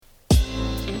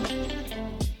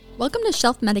Welcome to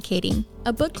Shelf Medicating,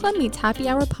 a book club meets happy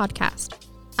hour podcast.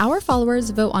 Our followers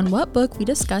vote on what book we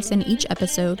discuss in each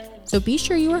episode, so be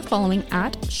sure you are following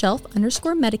at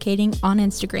shelf_medicating on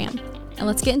Instagram. And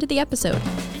let's get into the episode.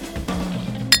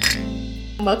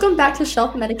 Welcome back to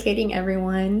Shelf Medicating,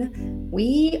 everyone.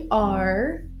 We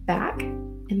are back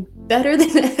and better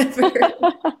than ever.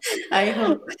 I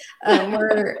hope.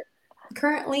 We're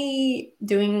currently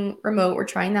doing remote. We're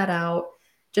trying that out.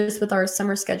 Just with our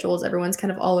summer schedules, everyone's kind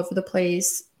of all over the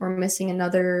place. We're missing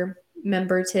another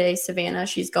member today, Savannah.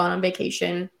 She's gone on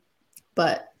vacation,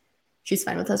 but she's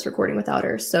fine with us recording without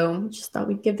her. So just thought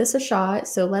we'd give this a shot.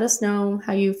 So let us know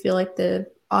how you feel like the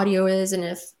audio is, and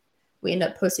if we end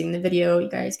up posting the video, you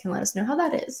guys can let us know how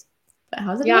that is. But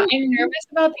how's it going? I'm nervous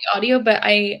about the audio, but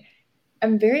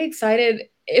I'm very excited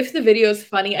if the video is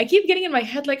funny. I keep getting in my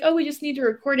head like, oh, we just need to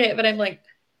record it, but I'm like,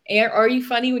 are you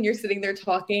funny when you're sitting there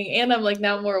talking? And I'm like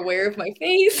now more aware of my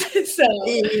face. So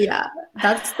yeah,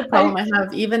 that's the problem I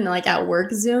have. Even like at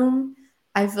work Zoom,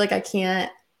 I feel like I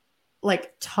can't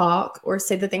like talk or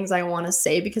say the things I want to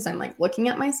say because I'm like looking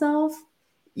at myself,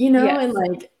 you know, and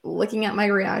like looking at my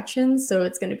reactions. So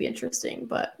it's going to be interesting,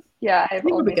 but yeah, I've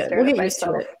only stared we'll at get used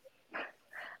to myself.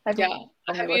 it.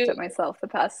 I've looked at myself the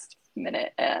past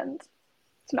minute and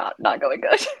it's not going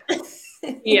good.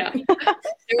 Yeah.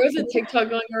 There was a TikTok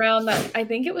going around that I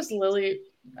think it was Lily.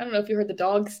 I don't know if you heard the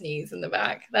dog sneeze in the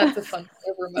back. That's a fun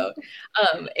remote.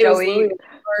 It was Lily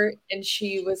and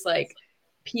she was like,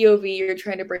 POV, you're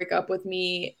trying to break up with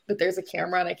me, but there's a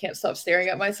camera and I can't stop staring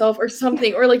at myself or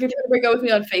something. Or like you're trying to break up with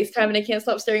me on FaceTime and I can't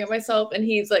stop staring at myself. And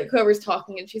he's like, whoever's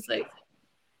talking, and she's like,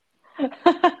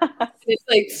 it's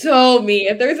like so me.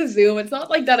 If there's a Zoom, it's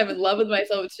not like that I'm in love with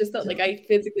myself. It's just that like I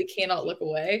physically cannot look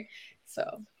away. So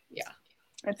yeah.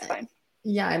 It's fine.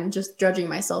 Yeah, I'm just judging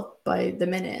myself by the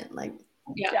minute. Like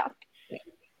yeah.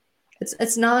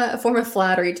 It's not a form of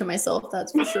flattery to myself,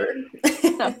 that's for sure.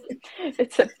 No,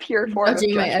 it's a pure form of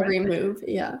judgment. My every move.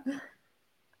 Yeah.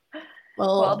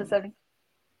 Well does that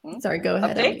sorry, go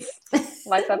ahead. Updates?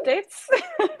 Life updates?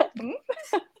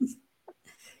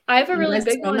 I have a really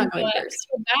big one, but it's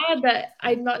so bad that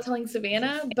I'm not telling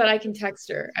Savannah, but I can text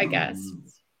her, I guess.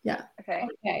 Yeah.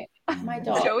 Okay. My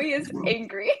dog. Joey is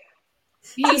angry.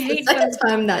 He hates the second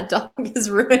time that dog has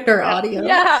ruined our audio.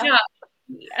 Yeah.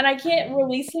 And I can't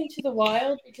release him to the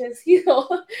wild because he'll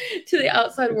to the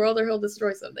outside world or he'll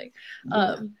destroy something.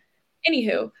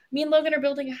 Anywho, me and Logan are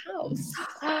building a house.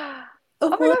 Oh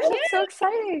my gosh, that's so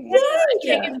exciting. I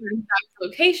can't give him an exact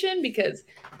location because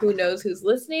who knows who's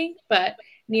listening, but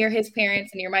near his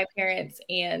parents and near my parents.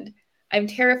 And I'm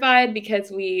terrified because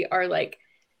we are like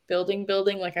building,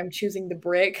 like I'm choosing the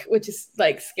brick, which is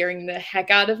like scaring the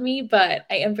heck out of me, but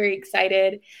I am very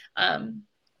excited. And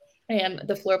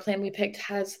the floor plan we picked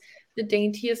has the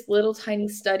daintiest little tiny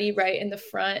study right in the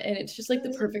front, and it's just like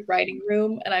the perfect writing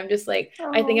room. And I'm just like,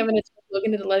 I think I'm going to look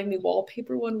into letting me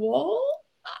wallpaper one wall.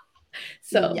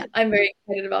 So I'm very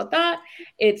excited about that.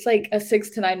 It's like a 6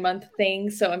 to 9 month thing.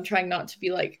 So I'm trying not to be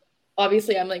like,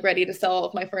 obviously I'm like ready to sell all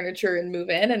of my furniture and move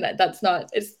in. And that's not,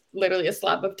 it's literally a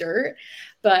slab of dirt,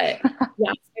 but yeah,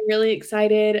 I'm really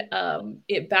excited.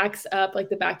 It backs up, like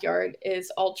the backyard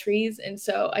is all trees. And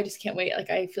so I just can't wait. Like,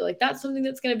 I feel like that's something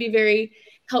that's going to be very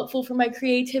helpful for my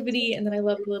creativity. And then I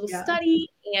love the little study.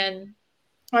 And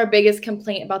our biggest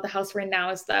complaint about the house we're in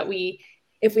now is that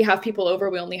if we have people over,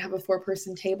 we only have a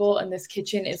 4-person table, and this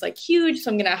kitchen is like huge.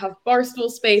 So I'm going to have bar stool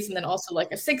space and then also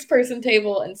like a 6-person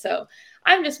table. And so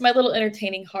I'm just, my little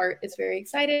entertaining heart is very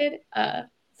excited. So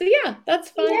yeah,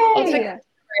 that's fun. Yay. I'll text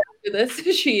her after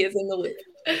this. She is in the loop.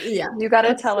 Yeah. You got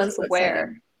to tell us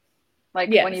where.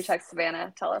 Like when you text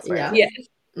Savannah, tell us where. Yeah. Yes,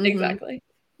 exactly.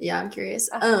 Yeah, I'm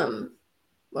curious. What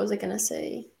was I going to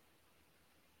say?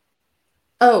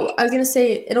 Oh, I was going to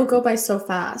say it'll go by so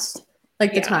fast.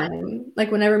 Like the time,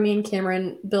 like whenever me and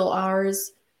Cameron built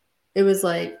ours, it was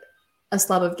like a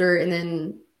slab of dirt, and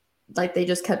then like they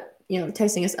just kept,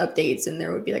 texting us updates, and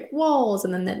there would be like walls,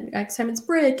 and then the next time it's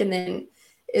brick, and then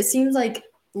it seems like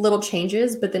little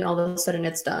changes, but then all of a sudden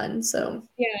it's done. So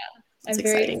yeah, I'm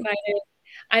very excited.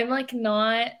 I'm like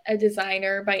not a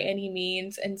designer by any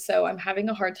means, and so I'm having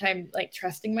a hard time like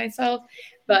trusting myself.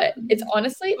 But it's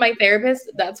honestly my therapist.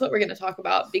 That's what we're going to talk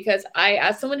about, because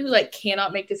as someone who like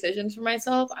cannot make decisions for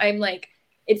myself, I'm like,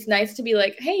 it's nice to be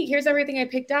like, hey, here's everything I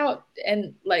picked out,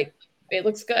 and like it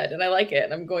looks good, and I like it,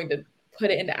 and I'm going to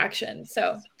put it into action.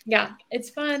 So yeah, it's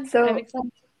fun. So I'm excited.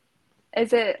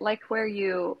 Is it like where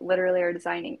you literally are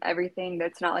designing everything?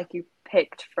 That's not like you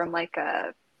picked from like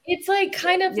a. It's like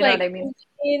kind of like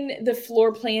in the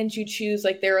floor plans you choose,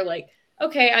 like they're like,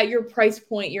 okay, at your price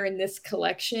point, you're in this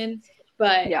collection,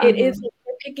 but it is like,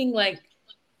 you're picking like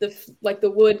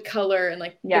the wood color and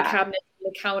like Yeah. the cabinets,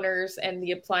 the counters and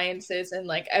the appliances and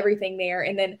like everything there.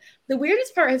 And then the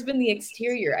weirdest part has been the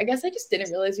exterior. I guess I just didn't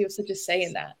realize you have such a say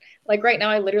in that. Like right now,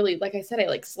 I literally, like I said, I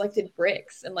like selected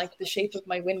bricks and like the shape of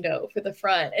my window for the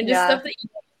front and just stuff that you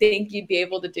don't think you'd be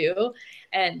able to do.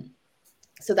 And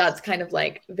so that's kind of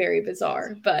like very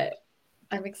bizarre, but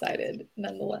I'm excited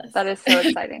nonetheless. That is so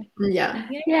exciting. Yeah.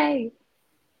 Yay.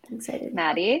 I'm excited.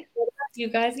 Maddie? You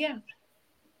guys, yeah.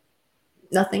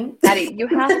 Nothing. Maddie, you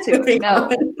have to.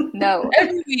 No.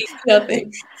 Every week,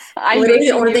 nothing. Literally,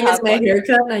 the only thing is my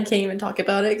haircut, and I can't even talk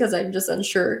about it because I'm just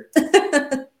unsure.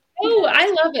 Oh,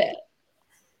 I love it.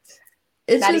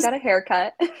 Maddie got a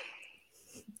haircut.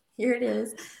 Here it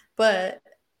is. But,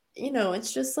 you know,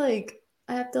 it's just like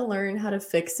I have to learn how to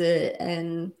fix it.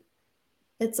 And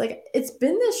it's like, it's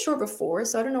been this short before,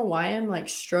 so I don't know why I'm like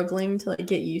struggling to like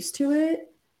get used to it.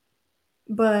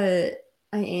 But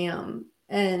I am.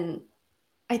 And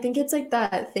I think it's like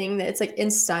that thing that it's like in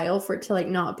style for it to like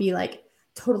not be like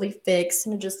totally fixed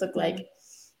and it just look like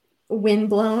wind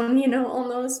blown, you know,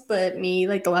 almost. But me,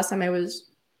 like the last time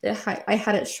I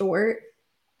had it short,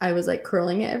 I was like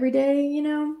curling it every day, you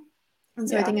know? And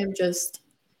so I think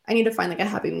I need to find like a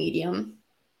happy medium,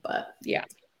 but yeah,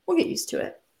 we'll get used to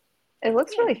it. It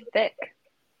looks really thick.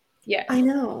 Yeah, I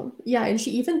know. Yeah, and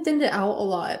she even thinned it out a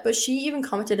lot, but she even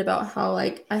commented about how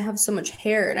like I have so much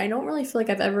hair, and I don't really feel like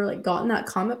I've ever like gotten that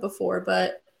comment before,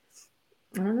 but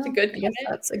I don't know. It's a good I guess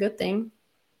that's a good thing.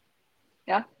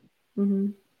 Yeah. Mm-hmm.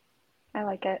 I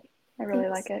like it. I really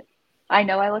like it. I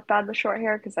know I look bad with short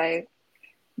hair because I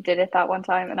did it that one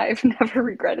time and I've never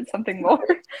regretted something more.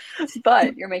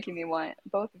 But you're making me want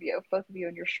both of you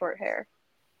and your short hair.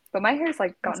 But my hair's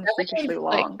like gotten freakishly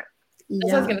long. That's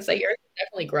what I was gonna say. Yours is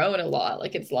definitely growing a lot.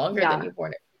 Like it's longer than you've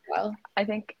worn it for a while. I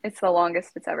think it's the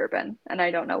longest it's ever been, and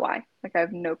I don't know why. Like I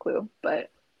have no clue, but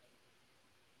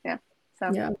yeah. So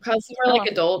because we're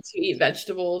like adults who eat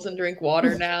vegetables and drink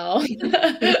water now.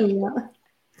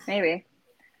 Maybe,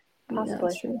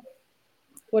 possibly. Yeah,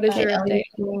 what is your update?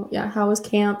 Yeah, how was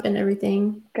camp and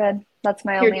everything? Good. That's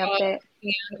my only update.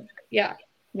 Yeah.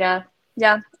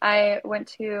 I went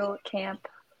to camp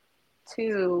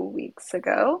 2 weeks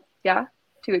ago. Yeah,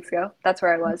 2 weeks ago. That's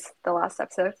where I was the last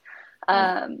episode.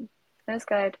 It was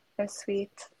good. It was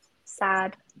sweet,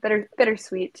 sad,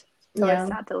 bittersweet. It's always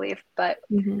sad to leave, but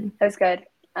it was good.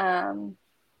 I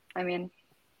mean,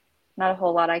 not a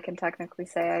whole lot I can technically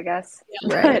say, I guess.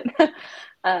 Right. But,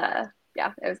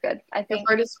 yeah, it was good. I think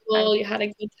part of school, you had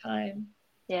a good time.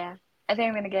 Yeah, I think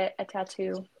I'm gonna get a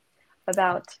tattoo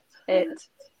about it.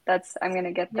 I'm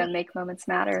gonna get the Make Moments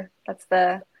Matter. That's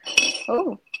the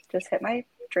just hit my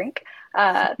drink.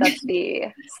 That's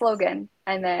the slogan.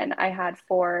 And then I had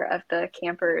 4 of the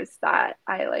campers that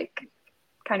I like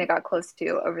kind of got close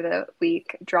to over the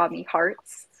week draw me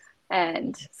hearts.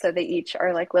 And so they each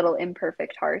are like little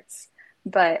imperfect hearts.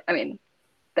 But I mean,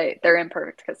 they're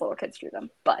imperfect because little kids drew them,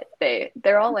 but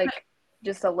they're all like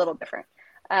just a little different.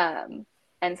 And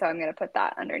so I'm gonna put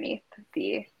that underneath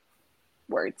the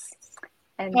words.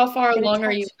 And how far along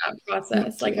are you in that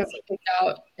process? Like, have you picked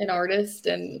out an artist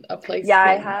and a place? Yeah,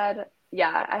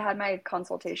 I had my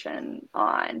consultation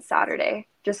on Saturday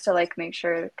just to like make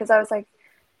sure, because I was like,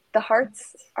 the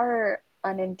hearts are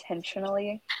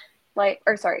intentionally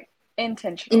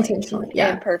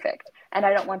imperfect, and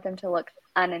I don't want them to look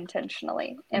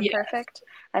unintentionally imperfect.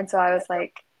 And so I was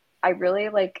like, I really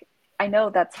like, I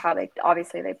know that's how they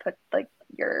put like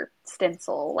your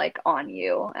stencil like on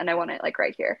you, and I want it like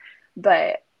right here,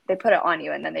 but they put it on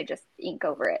you and then they just ink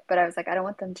over it. But I was like, I don't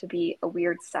want them to be a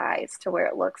weird size to where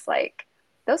it looks like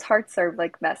those hearts are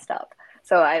like messed up.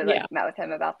 So I like met with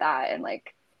him about that, and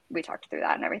like we talked through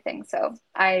that and everything. So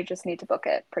I just need to book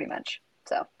it pretty much.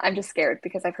 So I'm just scared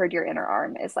because I've heard your inner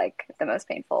arm is like the most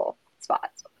painful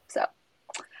spot. So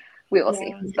we will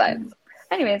see. But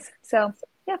anyways, so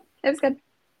yeah, it was good.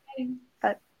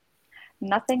 But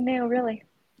nothing new really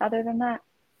other than that.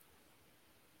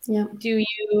 Yeah. Do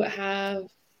you have,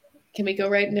 can we go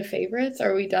right into favorites?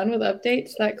 Are we done with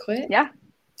updates that quick? Yeah.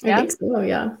 I think so,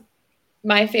 yeah.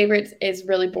 My favorites is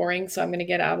really boring, so I'm going to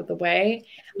get out of the way.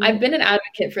 I've been an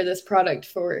advocate for this product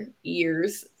for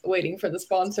years, waiting for the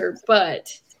sponsor, but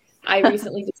I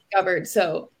recently discovered,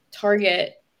 so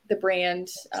Target, the brand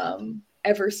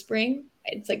Everspring,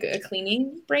 it's like a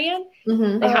cleaning brand.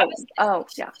 Mm-hmm. They have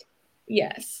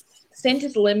Yes. Scent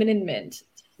is lemon and mint.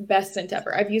 Best scent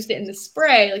ever. I've used it in the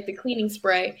spray, like the cleaning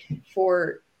spray,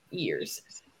 for years.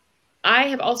 I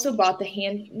have also bought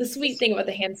the sweet thing about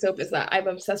the hand soap is that I'm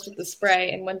obsessed with the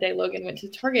spray. And one day Logan went to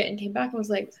Target and came back and was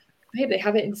like, hey, they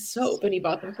have it in soap. And he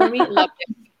bought them for me. Loved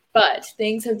it. But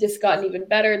things have just gotten even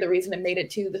better. The reason it made it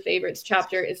to the favorites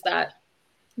chapter is that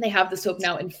they have the soap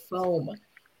now in foam,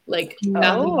 like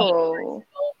Bath and Body Works foam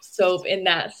soap in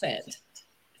that scent.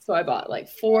 So I bought like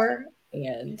 4,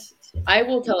 and I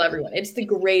will tell everyone it's the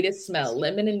greatest smell.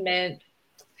 Lemon and mint.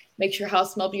 Makes your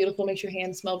house smell beautiful. Makes your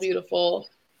hands smell beautiful.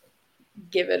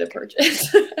 Give it a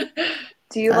purchase.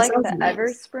 Do you like the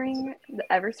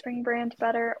Everspring brand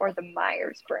better or the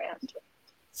Myers brand?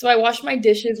 So I wash my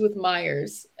dishes with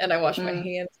Myers, and I wash my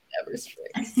hands with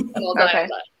Everspring. And I'll die on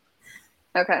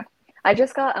that. Okay. I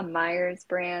just got a Myers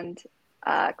brand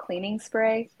cleaning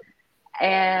spray,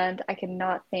 and I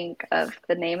cannot think of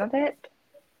the name of it.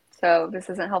 So this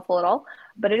isn't helpful at all,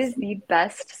 but it is the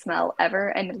best smell ever.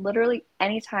 And literally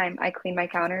anytime I clean my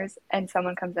counters and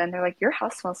someone comes in, they're like, your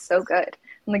house smells so good.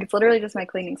 I'm like, it's literally just my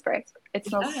cleaning spray. It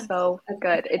smells so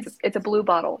good. It's a blue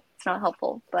bottle. It's not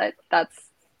helpful, but that's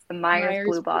the Myers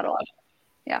blue bottle.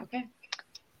 Yeah. Okay.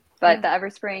 But the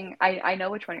Everspring, I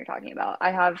know which one you're talking about.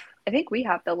 I think we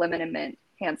have the lemon and mint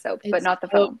hand soap, but not the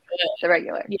foam, the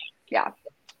regular. Yeah,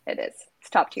 it is. It's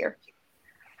top tier.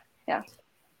 Yeah.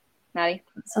 Maddie?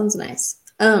 That sounds nice.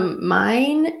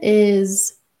 Mine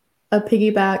is a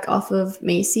piggyback off of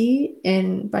Macy,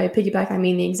 and by a piggyback I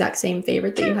mean the exact same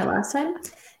favorite that you had last time,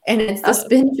 and it's the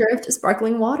Spindrift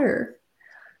sparkling water.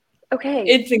 Okay,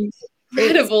 it's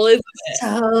incredible, isn't it?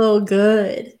 So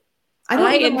good. I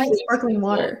don't even like sparkling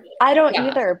water. I don't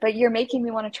either, but you're making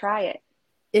me want to try it.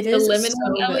 It is the lemon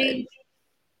so good.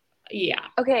 Yeah.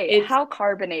 Okay, how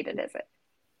carbonated is it?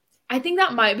 I think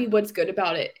that might be what's good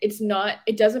about it.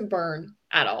 It doesn't burn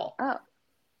at all. Oh.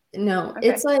 No,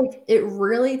 it's like, it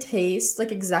really tastes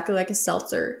like exactly like a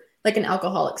seltzer, like an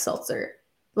alcoholic seltzer.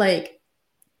 Like,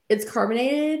 it's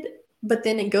carbonated, but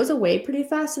then it goes away pretty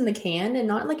fast in the can, and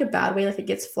not in like a bad way, like it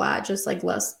gets flat, just like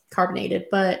less carbonated.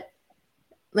 But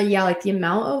like, yeah, like the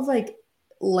amount of like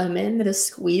lemon that is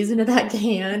squeezed into that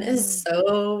can is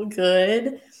so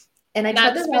good. And I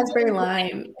tried the raspberry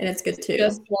lime, and it's good too.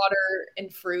 Just water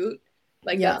and fruit.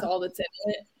 Like, that's all that's in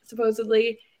it,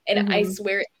 supposedly. And I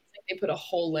swear they put a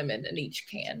whole lemon in each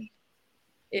can.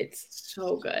 It's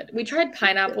so good. We tried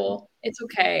pineapple. It's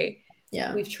okay.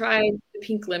 Yeah. We've tried the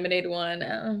pink lemonade one.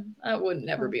 That would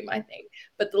never be my thing.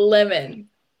 But the lemon,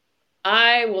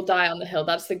 I will die on the hill.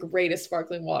 That's the greatest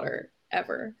sparkling water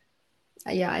ever.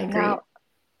 Yeah, I agree. Now,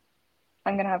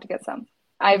 I'm going to have to get some.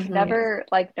 I've never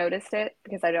like noticed it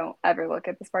because I don't ever look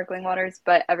at the sparkling waters,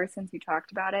 but ever since you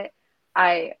talked about it,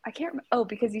 I can't remember. Oh,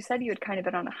 because you said you had kind of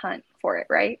been on a hunt for it,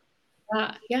 right?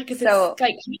 Yeah, because it's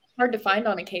like hard to find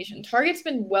on occasion. Target's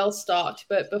been well stocked,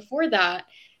 but before that,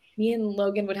 me and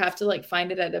Logan would have to like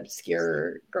find it at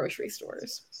obscure grocery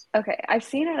stores. Okay, I've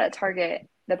seen it at Target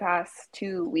the past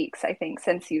 2 weeks, I think,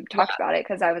 since you talked about it,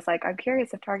 because I was like, I'm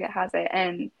curious if Target has it,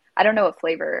 and I don't know what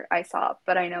flavor I saw,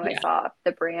 but I know I saw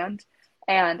the brand.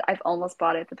 And I've almost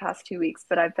bought it the past 2 weeks,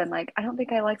 but I've been like, I don't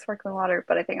think I like sparkling water,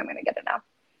 but I think I'm going to get it now.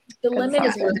 The lemon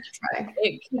is worth a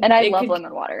try. And I love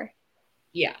lemon water.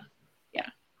 Yeah. Yeah.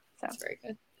 That's very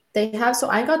good. They have, so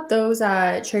I got those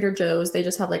at Trader Joe's. They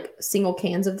just have like single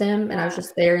cans of them, and I was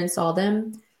just there and saw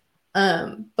them.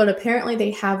 But apparently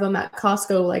they have them at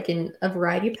Costco, like in a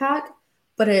variety pack,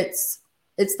 but it's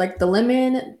like the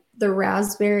lemon, the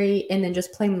raspberry, and then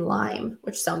just plain lime,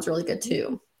 which sounds really good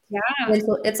too. Yeah.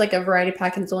 It's like a variety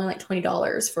pack, and it's only like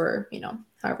 $20 for,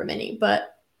 however many.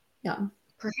 But yeah.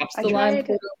 Perhaps the lime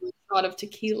poured over a shot of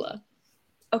tequila.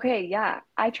 Okay, yeah.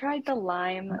 I tried the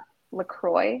lime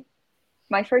LaCroix.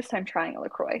 My first time trying a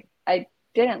LaCroix. I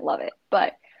didn't love it,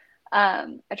 but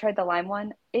I tried the lime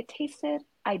one. It tasted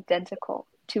identical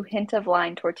to Hint of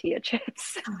Lime tortilla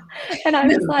chips. And I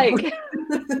was like,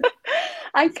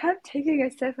 I kept taking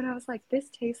a sip, and I was like, this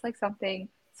tastes like something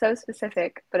so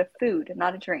specific, but a food,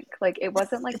 not a drink. Like, it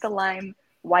wasn't like the lime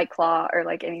White Claw or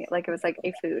like any, like it was like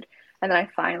a food. And then I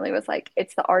finally was like,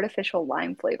 it's the artificial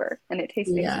lime flavor, and it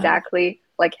tastes exactly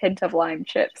like Hint of Lime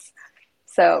chips.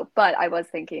 So, but I was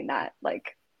thinking that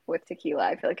like with tequila,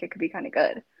 I feel like it could be kind of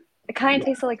good. It kind of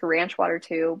tasted like ranch water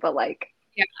too, but like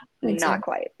not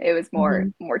quite. It was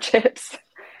more chips.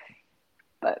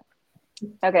 But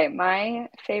okay, my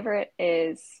favorite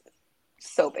is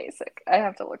so basic. I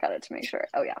have to look at it to make sure.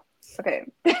 Oh yeah. Okay.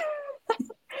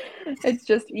 It's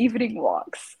just evening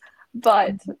walks.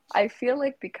 But I feel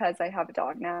like because I have a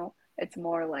dog now, it's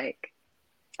more like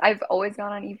I've always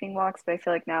gone on evening walks, but I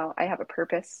feel like now I have a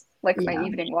purpose. Like my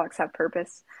evening walks have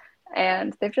purpose.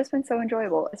 And they've just been so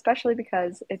enjoyable, especially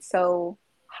because it's so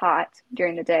hot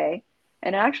during the day.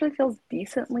 And it actually feels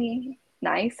decently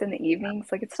nice in the evenings.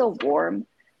 Like, it's still warm.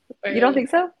 You don't think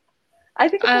so? I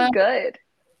think it feels good.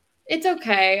 It's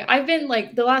okay. I've been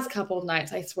like the last couple of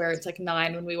nights, I swear it's like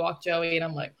 9 when we walk Joey, and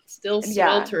I'm like still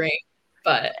sweltering.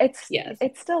 But it's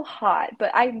still hot,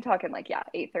 but I'm talking like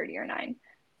 8:30 or 9.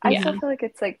 I still feel like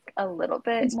it's like a little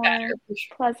bit more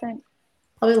pleasant.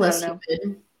 Probably less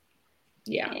humid.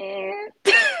 Yeah. Okay.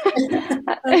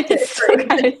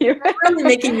 You're really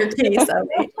making your case,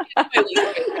 Ellie.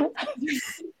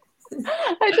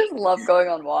 I just love going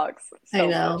on walks so I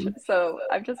know. much. So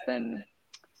I've been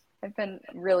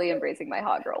really embracing my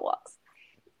hot girl walks.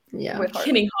 Yeah. With Harley.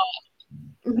 Getting hot.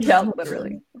 Yeah,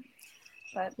 literally.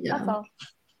 But that's all.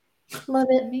 Love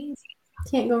it. Amazing.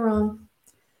 Can't go wrong.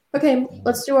 Okay,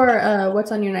 let's do our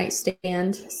What's on Your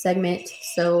Nightstand segment.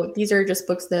 So these are just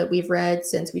books that we've read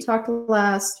since we talked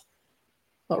last,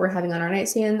 what we're having on our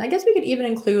nightstand. I guess we could even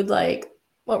include like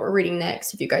what we're reading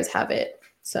next if you guys have it.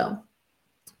 So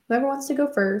whoever wants to go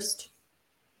first.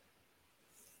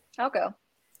 I'll go.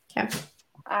 Okay.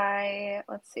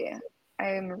 Let's see.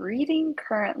 I'm reading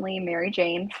currently Mary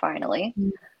Jane, finally.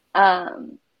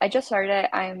 I just started it.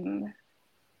 I'm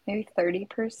maybe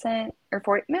 30% or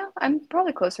 40. No, I'm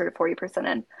probably closer to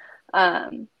 40%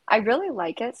 in. I really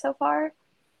like it so far.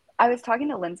 I was talking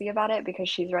to Lindsay about it because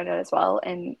she's read it as well,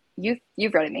 and you've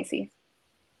read it, Macy,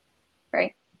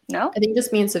 right? No? I think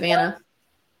just me and Savannah.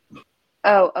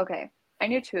 Oh, okay. I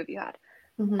knew 2 of you had.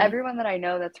 Mm-hmm. Everyone that I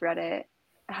know that's read it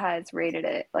has rated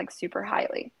it like super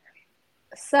highly.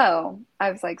 So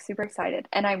I was like super excited,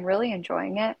 and I'm really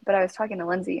enjoying it. But I was talking to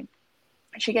Lindsay.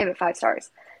 She gave it 5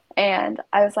 stars. And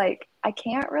I was like, I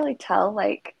can't really tell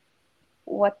like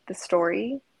what the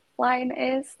storyline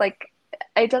is. Like,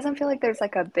 it doesn't feel like there's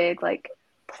like a big like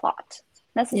plot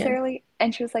necessarily. Yeah.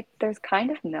 And she was like, there's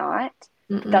kind of not.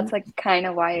 That's like kind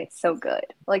of why it's so good.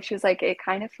 Like, she was like, it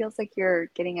kind of feels like you're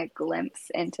getting a glimpse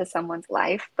into someone's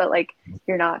life, but like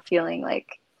you're not feeling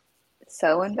like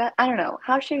so invested. I don't know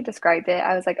how she described it.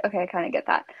 I was like, okay, I kind of get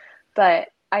that. But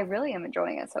I really am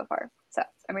enjoying it so far. So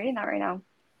I'm reading that right now.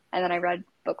 And then I read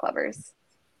Book Lovers,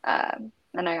 and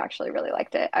I actually really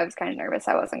liked it. I was kind of nervous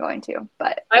I wasn't going to,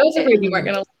 but I was afraid you weren't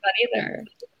going to like that either.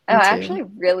 Oh, I actually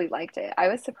really liked it. I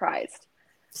was surprised.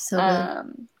 So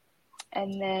good.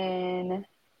 And then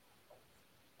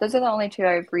those are the only 2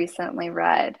 I've recently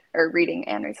read, or reading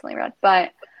and recently read.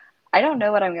 But I don't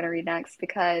know what I'm going to read next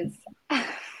because,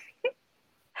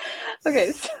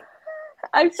 okay, so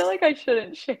I feel like I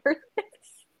shouldn't share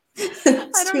this.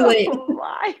 It's too late.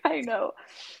 Why. I know.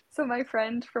 So my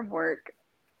friend from work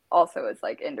also is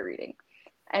like into reading,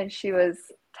 and she was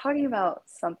talking about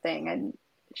something, and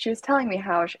she was telling me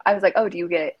how I was like, oh, do you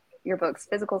get your books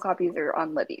physical copies or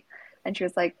on Libby? And she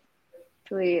was like,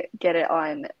 actually get it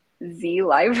on Z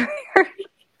Library.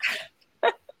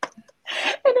 And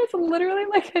it's literally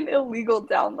like an illegal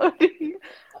downloading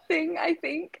thing, I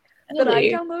think. But I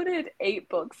downloaded 8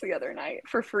 books the other night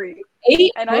for free.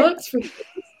 8 books for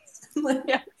free?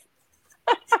 Yes.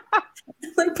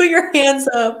 Like, put your hands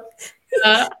up.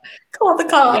 Call the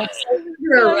cops.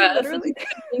 You're arrested.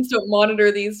 Please don't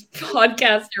monitor these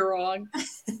podcasts. You're wrong.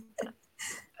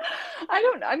 I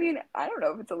don't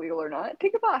know if it's illegal or not.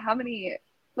 Think about how many,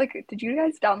 like, did you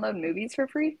guys download movies for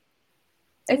free?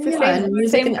 It's the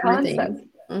same concept.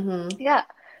 Mm-hmm. Yeah.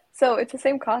 So it's the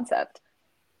same concept.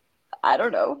 I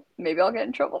don't know. Maybe I'll get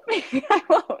in trouble. Maybe I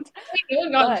won't. No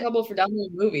one got in trouble for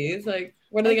downloading movies. Like,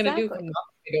 what are they going to do? Come knock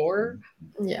on the door?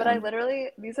 Yeah. But I literally,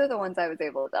 these are the ones I was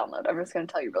able to download. I'm just going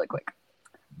to tell you really quick.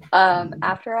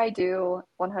 After I do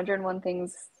 101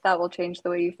 Things That Will Change the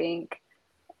Way You Think,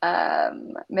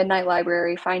 Midnight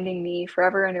Library, Finding Me,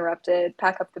 Forever Interrupted,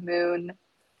 Pack Up the Moon,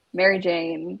 Mary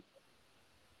Jane,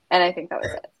 and I think that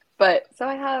was it. But so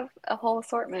I have a whole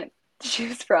assortment to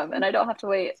choose from, and I don't have to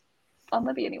wait on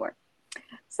Libby anymore.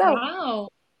 So wow,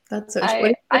 that's so.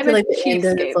 I feel like the end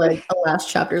of like the last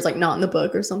chapter is like not in the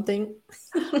book or something.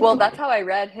 Well, that's how I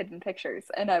read Hidden Pictures,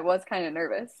 and I was kind of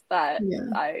nervous that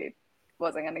I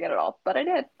wasn't going to get it all, but I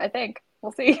did. I think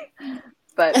we'll see.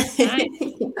 But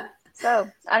so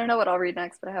I don't know what I'll read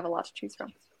next, but I have a lot to choose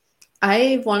from.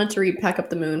 I wanted to read Pack Up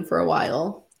the Moon for a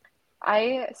while.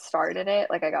 I started it,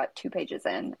 like I got 2 pages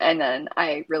in, and then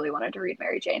I really wanted to read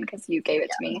Mary Jane because you gave it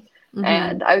to me. Mm-hmm.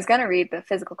 And I was going to read the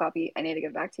physical copy. I need to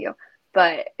give it back to you.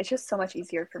 But it's just so much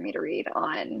easier for me to read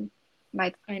on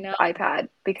my iPad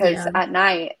because at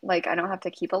night, like, I don't have to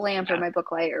keep a lamp or my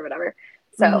book light or whatever.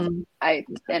 So I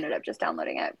ended up just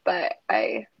downloading it. But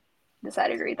I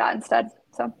decided to read that instead.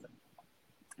 So,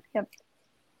 yep.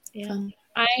 Yeah.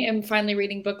 I am finally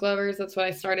reading Book Lovers. That's what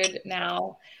I started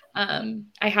now.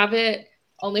 I have it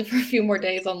only for a few more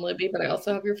days on Libby, but I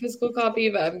also have your physical copy,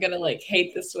 but I'm going to like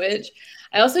hate the switch.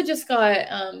 I also just got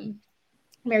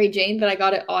Mary Jane, but I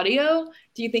got it audio.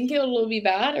 Do you think it will be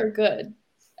bad or good?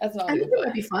 as an I think it audiobook?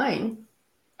 might be fine.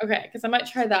 Okay, because I might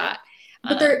try that.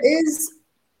 But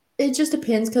it just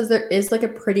depends because there is like a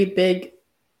pretty big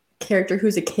character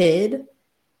who's a kid.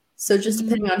 So just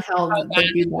depending on how they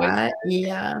do that,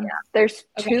 yeah. There's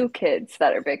two kids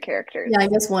that are big characters. Yeah, I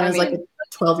guess one is like a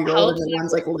 12-year-old and then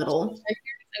one's like little.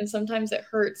 And sometimes it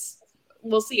hurts.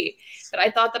 We'll see. But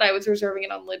I thought that I was reserving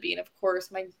it on Libby, and of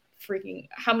course, my freaking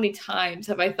how many times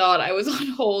have I thought I was on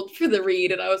hold for the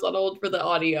read and I was on hold for the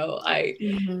audio?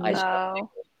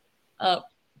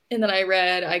 And then I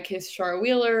read I Kissed Shara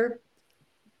Wheeler.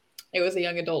 It was a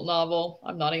young adult novel.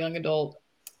 I'm not a young adult.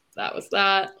 That was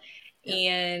that.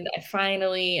 And I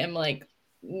finally am like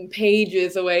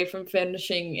pages away from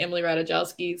finishing Emily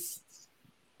Ratajkowski's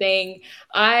thing.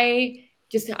 I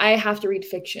have to read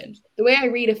fiction. The way I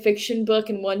read a fiction book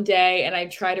in one day and I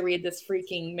try to read this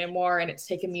freaking memoir and it's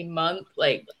taken me months,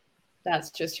 like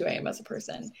that's just who I am as a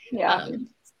person. Yeah.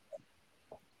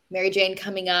 Mary Jane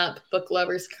coming up, book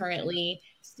lovers currently.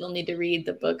 Still need to read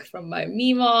the book from my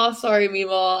Meemaw. Sorry,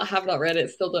 Meemaw. I have not read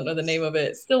it. Still don't know the name of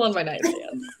it. Still on my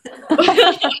nightstand.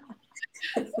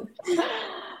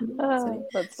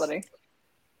 That's funny.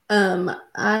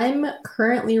 I'm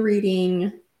currently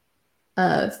reading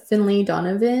Finlay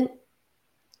Donovan.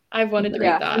 I've wanted to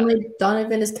read that. Finlay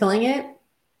Donovan is killing it.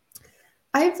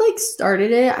 I've like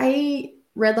started it. I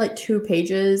read like 2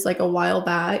 pages like a while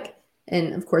back,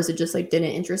 and of course it just like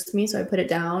didn't interest me, so I put it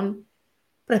down.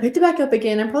 But I picked it back up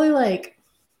again. I'm probably like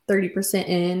 30%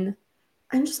 in.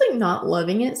 I'm just like not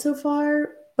loving it so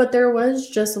far, but there was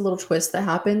just a little twist that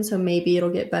happened, so maybe it'll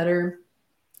get better.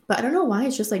 But I don't know why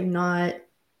it's just like not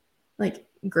like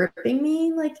gripping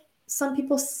me like some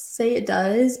people say it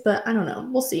does, but I don't know.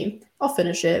 We'll see. I'll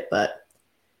finish it, but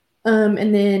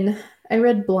and then I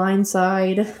read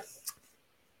Blindside.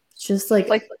 Just like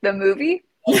the movie?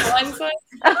 Blindside?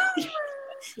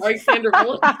 Alexandra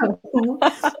Bullock?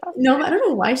 No, I don't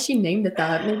know why she named it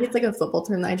that. Maybe it's like a football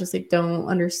term that I just like don't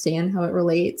understand how it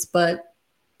relates, but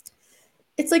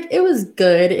it's like it was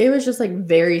good. It was just like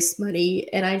very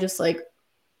smutty, and I just like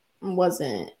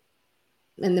wasn't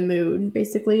in the mood,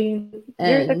 basically.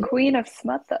 And you're the queen of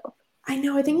smut, though. I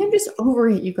know. I think I'm just over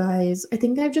it, you guys. I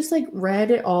think I've just like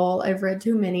read it all. I've read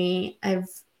too many.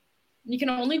 You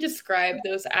can only describe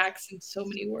those acts in so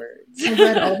many words. I've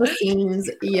read all the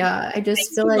scenes. Yeah, I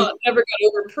just feel like never got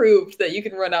overproved that you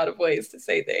can run out of ways to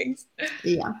say things.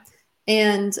 Yeah,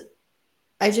 and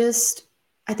I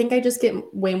think I just get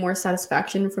way more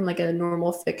satisfaction from like a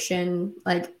normal fiction.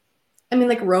 Like, I mean,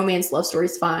 like romance love story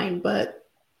is fine, but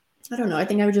I don't know. I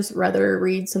think I would just rather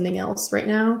read something else right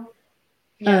now.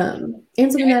 Yeah. And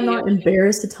something that I'm not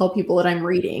embarrassed to tell people that I'm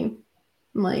reading.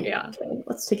 I'm like, okay,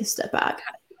 let's take a step back.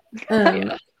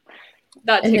 That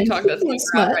TikTok that's going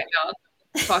around right now,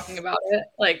 talking about it.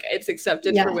 Like, it's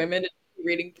accepted for women to be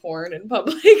reading porn in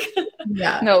public.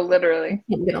 Yeah. No, literally. I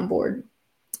can't get on board.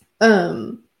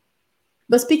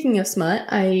 But speaking of smut,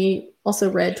 I also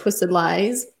read Twisted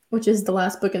Lies, which is the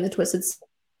last book in the Twisted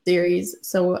series.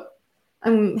 So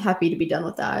I'm happy to be done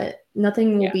with that.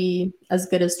 Nothing will be as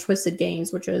good as Twisted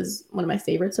Games, which is one of my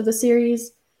favorites of the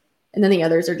series. And then the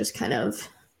others are just kind of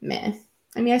meh.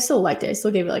 I mean, I still liked it. I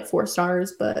still gave it like 4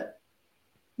 stars, but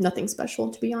nothing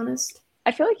special, to be honest.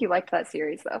 I feel like you liked that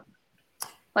series, though.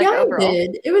 Like, yeah, overall. I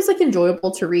did. It was like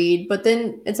enjoyable to read, but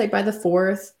then it's like by the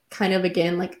 4th, kind of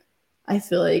again, like I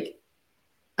feel like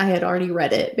I had already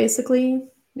read it, basically.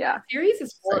 Yeah. The series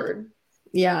is hard.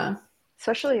 Yeah.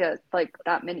 Especially like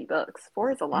that many books.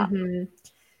 4 is a lot. Mm-hmm.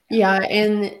 Yeah,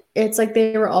 and it's like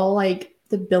they were all like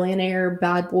the billionaire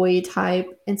bad boy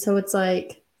type, and so it's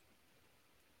like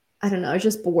I don't know, it's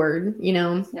just bored, you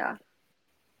know? Yeah.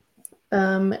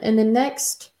 And then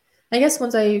next, I guess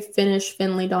once I finish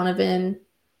Finlay Donovan,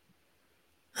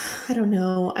 I don't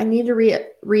know. I need to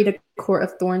read A Court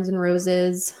of Thorns and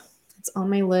Roses. It's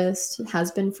on my list. It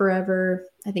has been forever.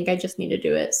 I think I just need to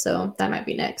do it. So that might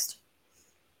be next.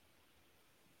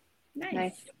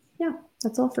 Nice. Yeah,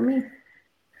 that's all for me.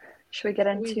 Should we get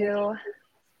into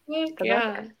the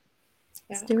book?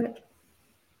 Let's do it.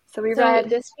 So we read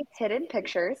this Hidden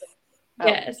Pictures.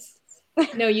 Yes.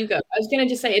 No, you go. I was going to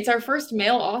just say it's our first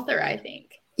male author, I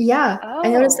think. Yeah, I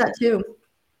noticed that too.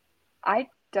 I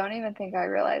don't even think I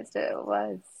realized it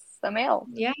was a male.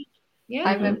 Yeah. Yeah.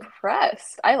 I'm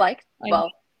impressed. I liked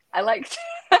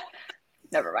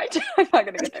never mind. I'm not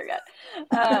going to get there yet.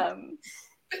 I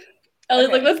was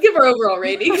like, let's give our overall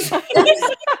ratings.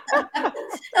 I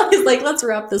was like, let's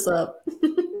wrap this up.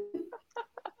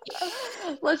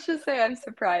 Let's just say I'm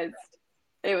surprised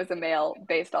it was a male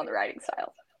based on the writing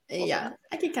style. Yeah,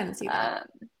 I could kind of see that.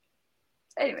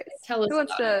 Anyways, tell us who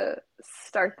wants to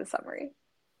start the summary?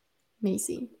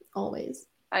 Macy, always.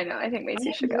 I know. I think Macy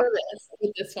I'm should go. nervous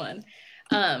with this one.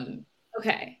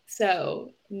 Okay,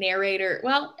 so narrator.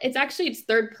 Well, it's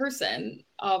third person.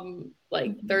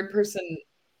 Like third person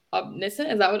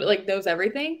omniscient. Is that what it like knows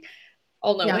everything?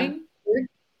 All knowing.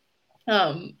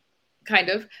 Kind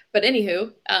of. But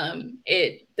anywho,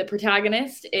 the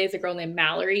protagonist is a girl named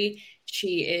Mallory.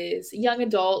 She is a young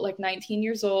adult, like 19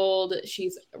 years old.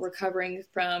 She's recovering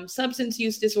from substance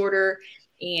use disorder,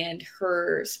 and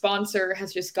her sponsor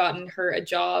has just gotten her a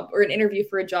job or an interview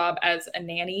for a job as a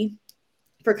nanny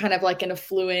for kind of like an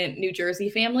affluent New Jersey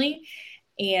family.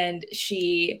 And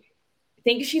she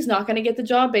thinks she's not going to get the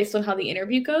job based on how the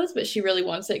interview goes, but she really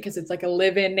wants it because it's like a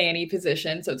live-in nanny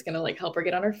position. So it's going to like help her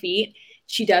get on her feet.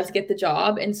 She does get the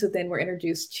job. And so then we're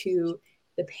introduced to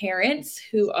the parents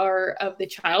who are of the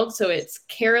child. So it's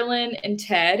Carolyn and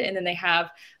Ted, and then they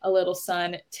have a little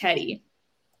son, Teddy.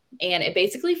 And it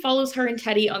basically follows her and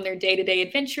Teddy on their day-to-day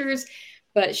adventures,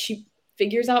 but she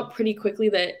figures out pretty quickly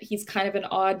that he's kind of an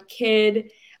odd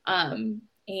kid.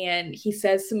 And he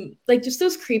says some like just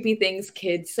those creepy things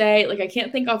kids say. Like I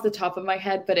can't think off the top of my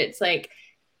head, but it's like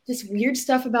just weird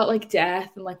stuff about like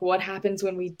death and like what happens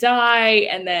when we die.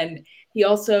 And then he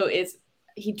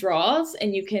draws,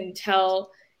 and you can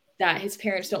tell that his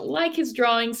parents don't like his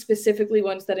drawings, specifically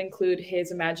ones that include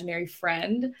his imaginary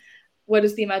friend. What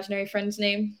is the imaginary friend's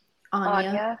name?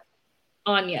 Anya.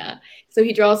 So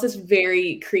he draws this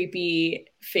very creepy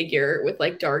figure with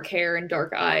like dark hair and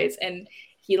dark eyes, and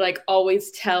he like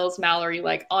always tells Mallory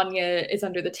like Anya is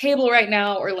under the table right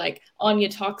now, or like Anya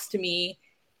talks to me,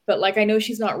 but like I know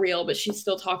she's not real, but she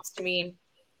still talks to me.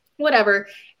 Whatever.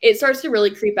 It starts to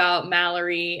really creep out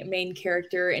Mallory, main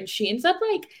character, and she ends up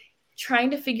like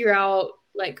trying to figure out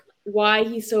like why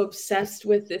he's so obsessed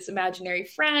with this imaginary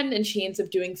friend, and she ends up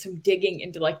doing some digging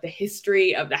into like the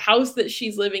history of the house that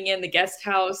she's living in, the guest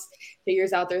house,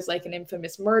 figures out there's like an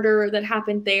infamous murder that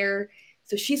happened there.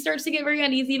 So she starts to get very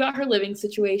uneasy about her living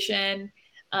situation.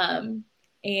 And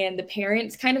the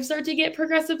parents kind of start to get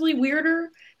progressively weirder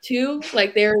too.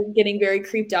 Like they're getting very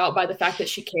creeped out by the fact that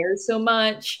she cares so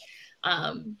much.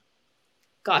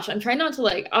 Gosh, I'm trying not to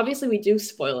like, obviously we do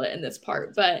spoil it in this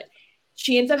part, but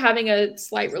she ends up having a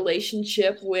slight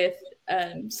relationship with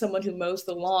someone who mows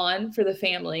the lawn for the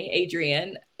family,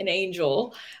 Adrian, an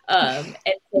angel. And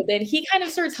so then he kind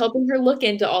of starts helping her look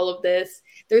into all of this.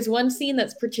 There's one scene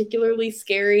that's particularly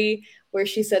scary where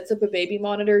she sets up a baby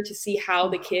monitor to see how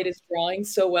the kid is drawing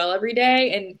so well every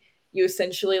day. And you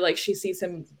essentially like, she sees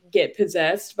him get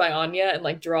possessed by Anya and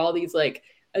like draw these like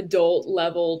adult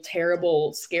level,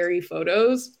 terrible, scary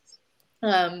photos.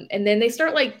 And then they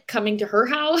start like coming to her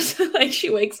house. Like she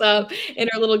wakes up in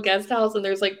her little guest house and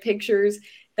there's like pictures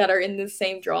that are in the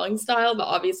same drawing style, but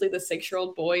obviously the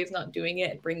 6-year-old boy is not doing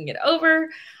it and bringing it over.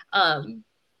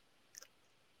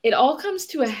 It all comes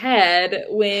to a head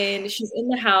when she's in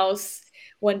the house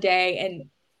one day, and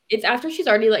it's after she's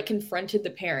already like confronted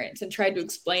the parents and tried to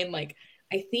explain like,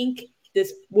 I think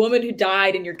this woman who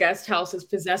died in your guest house is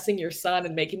possessing your son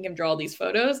and making him draw these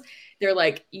photos. They're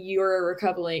like, you're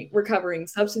recovering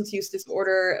substance use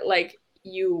disorder. Like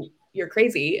you're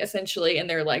crazy essentially. And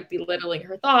they're like belittling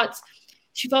her thoughts.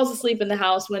 She falls asleep in the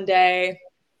house one day.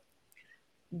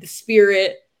 The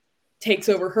spirit takes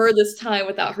over her this time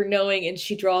without her knowing. And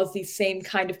she draws these same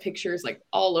kind of pictures like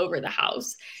all over the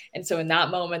house. And so in that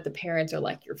moment, the parents are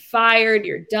like, you're fired,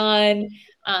 you're done.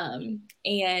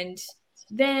 And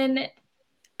then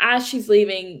as she's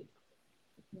leaving,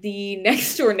 the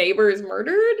next door neighbor is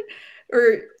murdered,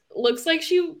 or looks like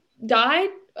she died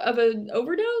of an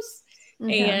overdose.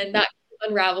 Mm-hmm. And that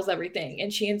unravels everything.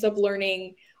 And she ends up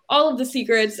learning all of the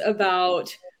secrets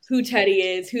about who Teddy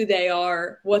is, who they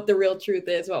are, what the real truth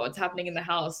is about what's happening in the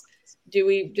house. Do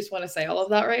we just want to say all of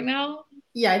that right now?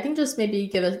 Yeah, I think just maybe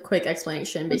give a quick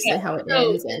explanation, basically how it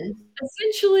ends. And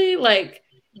essentially, like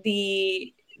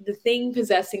the thing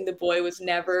possessing the boy was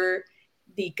never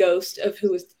the ghost of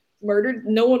who was murdered.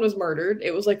 No one was murdered.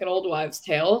 It was like an old wives'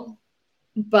 tale.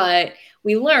 But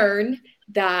we learn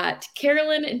that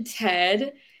Carolyn and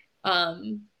Ted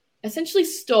essentially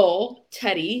stole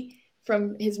Teddy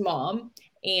from his mom,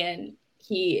 and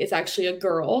he is actually a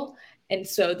girl. And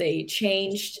so they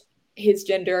changed his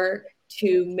gender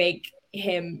to make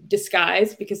him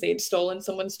disguised because they had stolen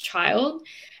someone's child.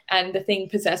 And the thing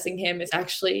possessing him is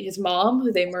actually his mom,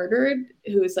 who they murdered,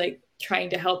 who is like trying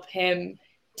to help him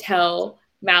tell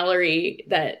Mallory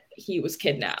that he was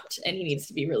kidnapped and he needs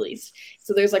to be released.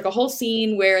 So there's like a whole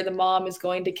scene where the mom is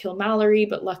going to kill Mallory,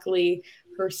 but luckily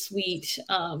her sweet,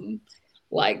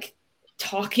 like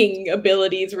talking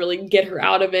abilities really get her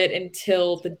out of it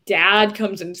until the dad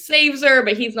comes and saves her,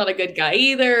 but he's not a good guy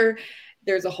either.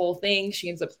 There's a whole thing. She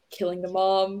ends up killing the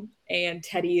mom, and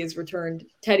Teddy is returned.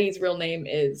 Teddy's real name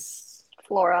is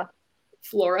Flora,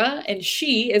 and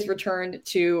she is returned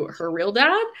to her real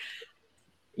dad.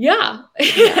 Yeah,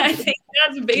 I think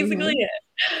that's basically it.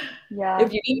 Yeah.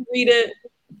 If you didn't read it,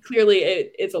 clearly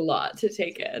it's a lot to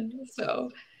take in.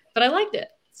 So, but I liked it.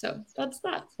 So that's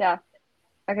that. Yeah.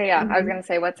 Okay, yeah. I was gonna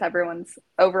say, what's everyone's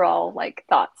overall like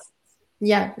thoughts?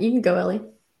 Yeah, you can go, Ellie.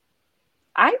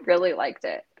 I really liked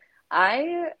it.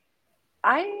 I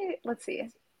let's see.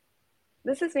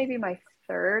 This is maybe my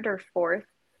third or fourth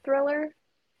thriller,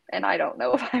 and I don't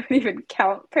know if I would even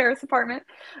count Paris Apartment.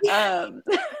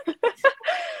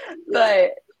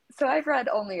 But so I've read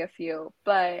only a few,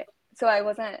 but so I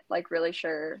wasn't like really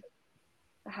sure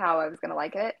how I was gonna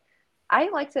like it. I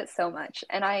liked it so much,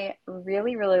 and I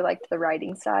really, really liked the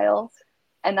writing style.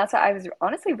 And that's why I was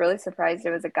honestly really surprised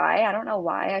it was a guy. I don't know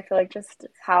why. I feel like just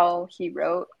how he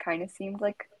wrote kind of seemed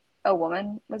like a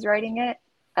woman was writing it.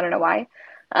 I don't know why.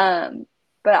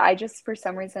 But I just, for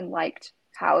some reason, liked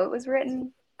how it was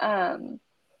written.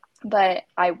 But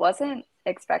I wasn't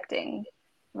expecting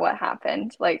what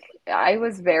happened. Like, I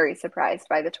was very surprised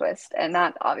by the twist. And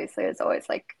that obviously is always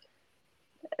like,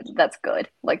 that's good.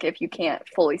 Like, if you can't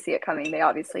fully see it coming, they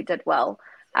obviously did well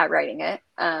at writing it.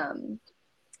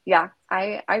 Yeah,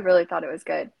 I really thought it was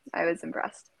good. I was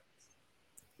impressed.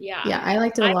 Yeah. Yeah, I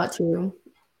liked it a lot too.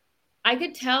 I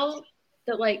could tell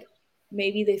that like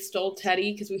maybe they stole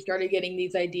Teddy because we started getting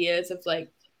these ideas of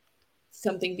like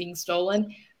something being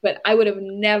stolen, but I would have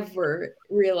never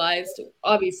realized.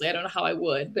 Obviously, I don't know how I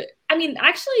would, but I mean,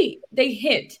 actually, they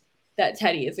hint that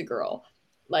Teddy is a girl,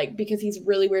 like because he's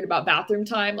really weird about bathroom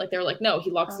time. Like they're like, no,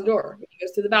 he locks the door when he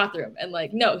goes to the bathroom, and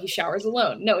like, no, he showers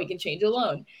alone. No, he can change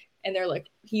alone. And they're like,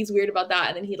 he's weird about that.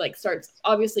 And then he like starts,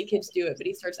 obviously kids do it, but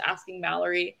he starts asking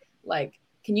Mallory, like,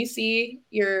 can you see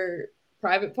your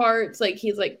private parts? Like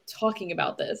he's like talking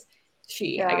about this.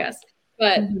 I guess.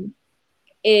 But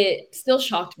it still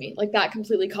shocked me. Like that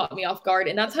completely caught me off guard.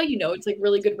 And that's how you know it's like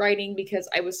really good writing, because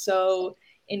I was so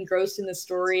engrossed in the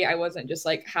story. I wasn't just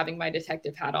like having my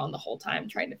detective hat on the whole time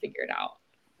trying to figure it out.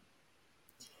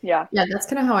 Yeah. Yeah, that's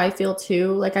kind of how I feel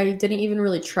too. Like I didn't even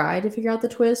really try to figure out the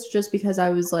twist just because I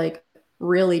was like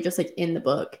really just like in the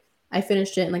book. I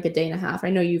finished it in like a day and a half.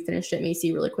 I know you finished it,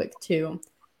 Macy, really quick too.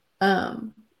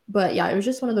 But yeah, it was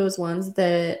just one of those ones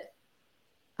that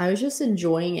I was just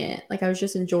enjoying it. Like I was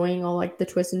just enjoying all like the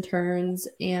twists and turns,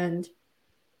 and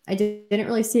I didn't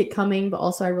really see it coming, but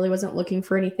also I really wasn't looking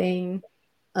for anything.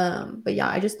 But yeah,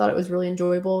 I just thought it was really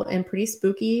enjoyable and pretty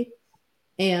spooky.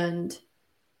 And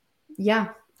yeah,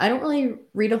 I don't really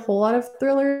read a whole lot of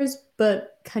thrillers,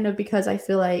 but kind of because I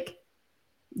feel like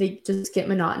they just get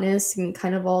monotonous and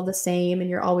kind of all the same, and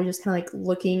you're always just kind of like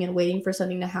looking and waiting for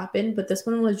something to happen. But this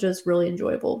one was just really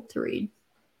enjoyable to read.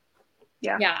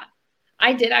 Yeah.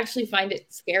 I did actually find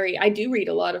it scary. I do read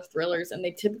a lot of thrillers and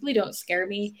they typically don't scare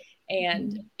me.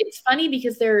 And it's funny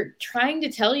because they're trying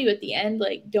to tell you at the end,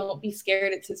 like, don't be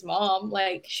scared. It's his mom.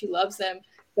 Like, she loves him.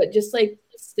 But just like,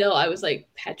 still, I was like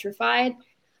petrified.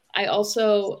 I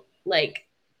also like,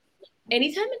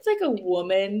 anytime it's like a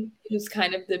woman who's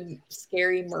kind of the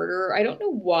scary murderer, I don't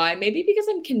know why. Maybe because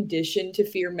I'm conditioned to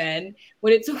fear men.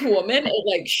 When it's a woman, it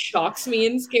like shocks me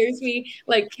and scares me.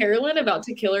 Like Carolyn about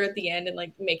to kill her at the end and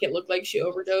like make it look like she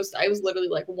overdosed. I was literally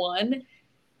like, one,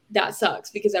 that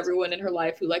sucks, because everyone in her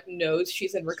life who like knows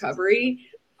she's in recovery,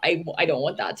 I don't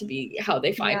want that to be how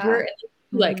they find her. And,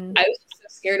 like I was so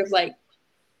scared of like,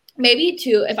 maybe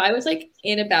too, if I was like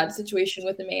in a bad situation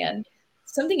with a man,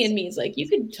 something in me is like, you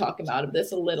could talk him out of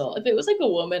this a little. If it was like a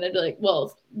woman, I'd be like,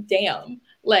 well, damn,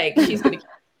 like she's gonna,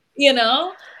 you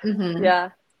know?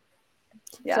 Yeah.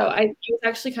 So I was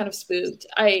actually kind of spooked.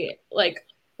 I like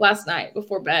last night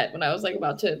before bed when I was like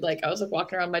about to like, I was like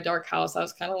walking around my dark house. I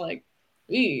was kind of like,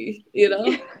 you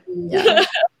know? Yeah.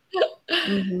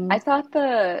 I thought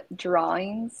the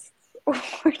drawings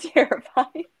were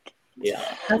terrifying. Yeah.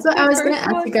 That's what I was going to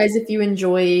ask you guys, if you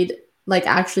enjoyed like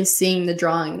actually seeing the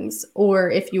drawings or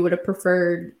if you would have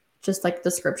preferred just like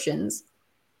descriptions.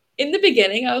 In the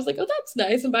beginning, I was like, oh, that's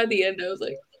nice. And by the end, I was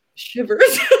like,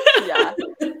 shivers. Yeah.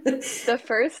 The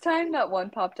first time that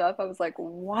one popped up, I was like,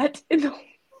 what in the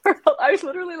world? I was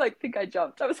literally like, think I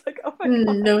jumped. I was like, oh my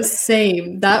God. No,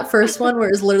 same. That first one where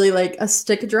it's literally like a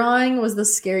stick drawing was the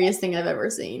scariest thing I've ever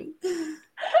seen.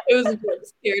 It was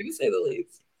scary to say the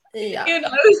least. Yeah. And I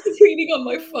was reading on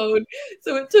my phone,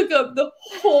 so it took up the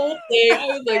whole thing. I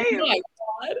was like, my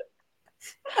God.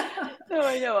 No,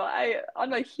 I know. On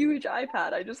my huge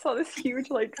iPad, I just saw this huge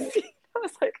like scene. I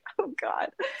was like, oh God.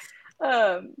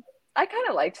 I kind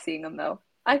of liked seeing them though.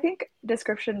 I think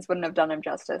descriptions wouldn't have done him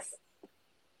justice.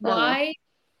 Why?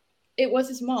 it was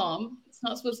his mom. It's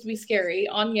not supposed to be scary.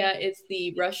 Anya is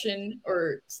the Russian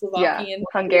or Slovakian,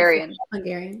 Hungarian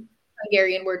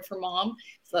word for mom.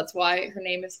 So that's why her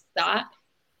name is that.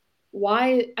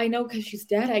 Why? I know, because she's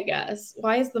dead, I guess.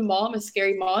 Why is the mom a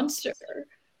scary monster?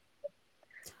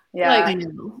 Yeah. I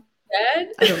know.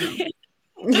 Dead? I don't know.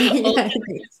 Yeah, I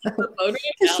think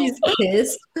so. She's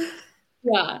pissed.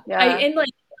 Yeah.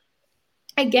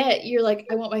 I get you're like,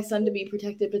 I want my son to be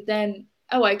protected, but then,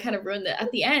 I kind of ruined it. At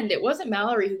the end, it wasn't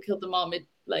Mallory who killed the mom. It,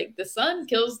 like, the son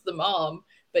kills the mom,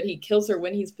 but he kills her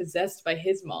when he's possessed by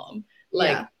his mom.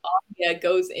 Like, Anya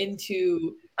goes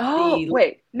into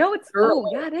wait. No, it's girl.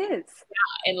 Oh, yeah, it is.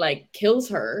 Yeah, and, like, kills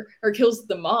her, or kills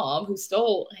the mom who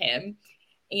stole him.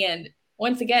 And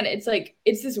once again, it's like,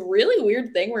 it's this really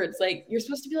weird thing where it's like, you're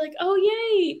supposed to be like, oh,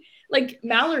 yay. Like,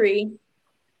 Mallory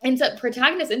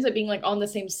protagonist ends up being like on the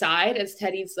same side as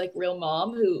Teddy's like real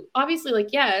mom, who obviously, like,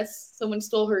 yes, someone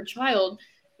stole her child,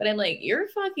 but I'm like, you're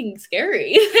fucking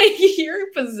scary.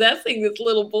 You're possessing this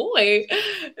little boy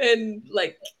and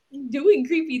like doing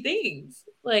creepy things.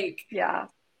 Like, yeah,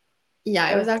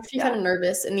 I was actually kind of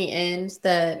nervous in the end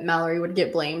that Mallory would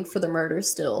get blamed for the murder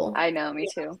still. I know, me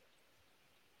too.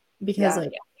 Because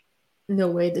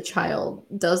no way the child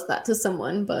does that to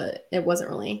someone, but it wasn't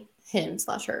really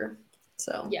him/her.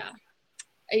 So yeah,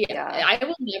 I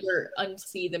will never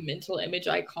unsee the mental image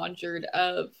I conjured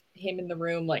of him in the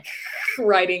room, like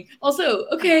writing. Also,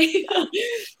 okay, so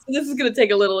this is gonna take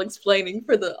a little explaining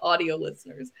for the audio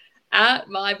listeners. At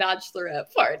my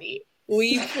bachelorette party,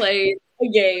 we played a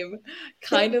game,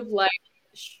 kind of like,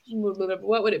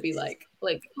 what would it be like?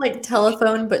 Like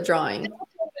telephone, but drawing.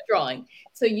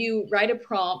 So you write a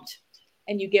prompt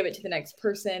and you give it to the next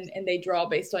person, and they draw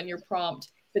based on your prompt.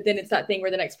 But then it's that thing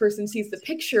where the next person sees the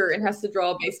picture and has to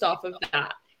draw based off of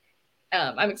that.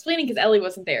 I'm explaining because Ellie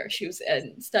wasn't there. She was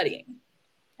studying.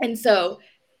 And so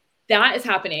that is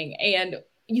happening. And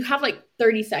you have like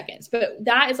 30 seconds. But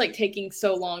that is like taking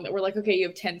so long that we're like, okay, you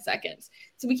have 10 seconds.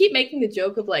 So we keep making the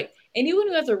joke of like, anyone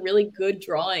who has a really good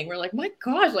drawing, we're like, my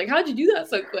gosh, like, how'd you do that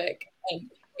so quick? And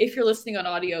if you're listening on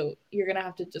audio, you're going to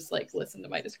have to just like listen to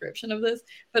my description of this.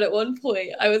 But at one point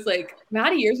I was like,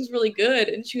 Maddie, yours was really good.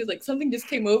 And she was like, something just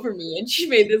came over me. And she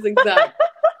made this exact,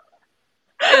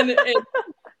 and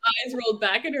eyes rolled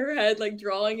back in her head, like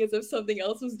drawing as if something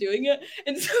else was doing it.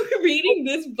 And so reading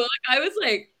this book, I was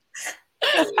like,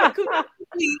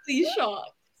 completely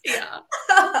shocked. Yeah.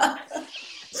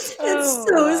 It's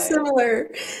so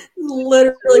similar.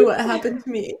 Literally what happened to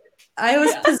me. I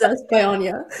was possessed by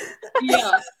Anya.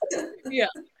 Yeah.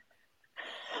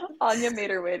 Anya made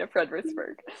her way to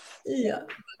Fredericksburg. Yeah.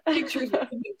 Pictures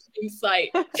in sight.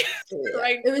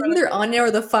 Right. It was either Anya or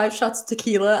the 5 shots of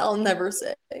tequila. I'll never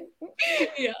say.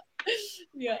 Yeah.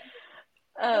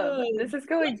 This is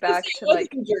going back to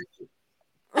like.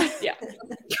 Yeah.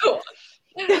 Go on.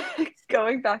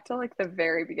 Going back to like the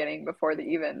very beginning before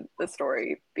the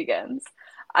story begins.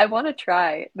 I want to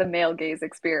try the male gaze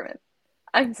experiment.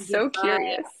 I'm so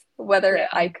curious whether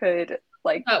I could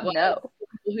like know.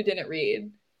 Who didn't read?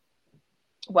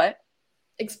 What?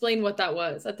 Explain what that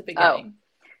was at the beginning.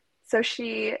 So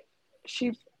she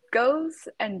goes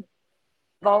and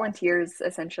volunteers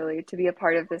essentially to be a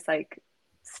part of this like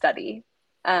study.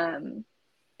 And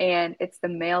it's the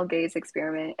male gaze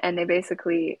experiment, and they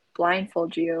basically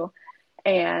blindfold you,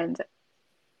 and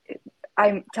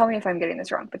tell me if I'm getting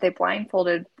this wrong, but they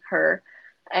blindfolded her,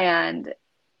 and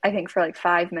I think for like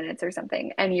 5 minutes or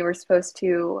something, and you were supposed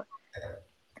to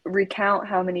recount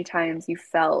how many times you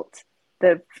felt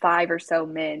the 5 or so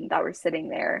men that were sitting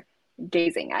there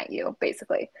gazing at you,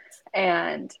 basically.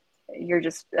 And you're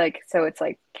just like, so it's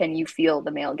like, can you feel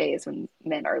the male gaze when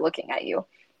men are looking at you?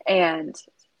 And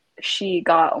she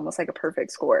got almost like a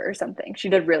perfect score or something. She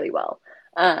did really well.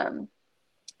 And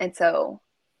so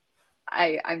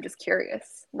I'm just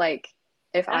curious, like,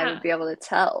 if I would be able to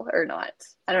tell or not.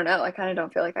 I don't know. I kind of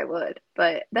don't feel like I would.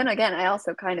 But then again, I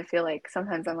also kind of feel like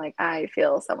sometimes I'm like, I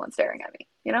feel someone staring at me,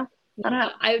 you know? I don't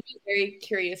know. I was very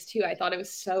curious too. I thought it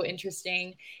was so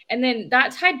interesting. And then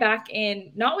that tied back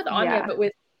in, not with Anya, but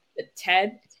with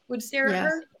Ted would stare at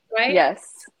her, right? Yes.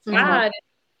 Dad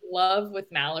love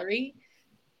with Mallory,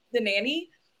 the nanny,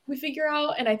 we figure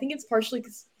out. And I think it's partially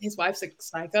because his wife's a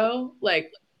psycho,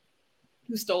 like,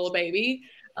 who stole a baby.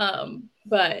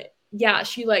 But yeah,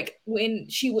 she like, when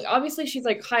obviously she's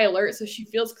like high alert, so she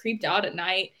feels creeped out at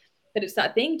night. But it's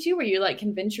that thing too where you like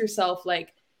convince yourself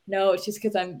like, no, it's just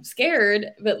because I'm scared.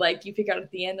 But like you figure out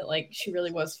at the end that like she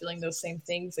really was feeling those same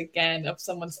things again of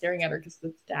someone staring at her, because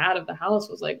the dad of the house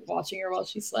was like watching her while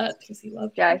she slept because he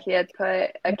loved her. Yeah, he had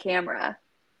put a camera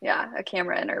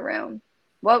in her room.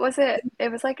 What was it?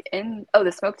 It was like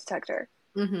the smoke detector.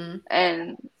 Mm-hmm.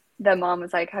 And the mom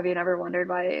was like, have you never wondered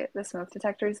why the smoke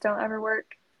detectors don't ever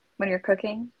work when you're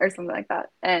cooking or something like that?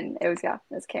 And it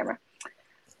was camera.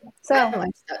 So I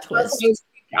like that twist. I was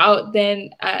out then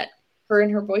at her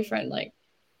and her boyfriend like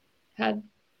had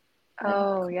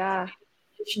oh yeah,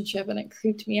 relationship, and it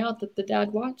creeped me out that the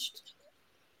dad watched.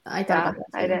 I thought about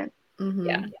that I too. didn't. Mm-hmm.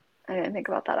 Yeah. I didn't think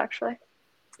about that actually.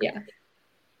 Yeah.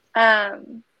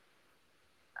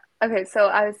 Okay, so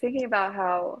I was thinking about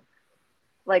how,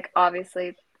 like,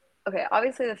 obviously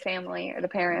the family or the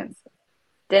parents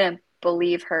didn't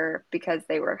believe her because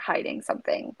they were hiding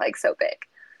something like so big.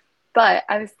 But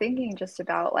I was thinking just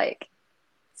about, like,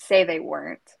 say they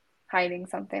weren't hiding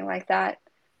something like that.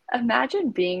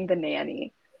 Imagine being the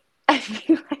nanny and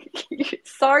be like,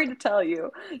 sorry to tell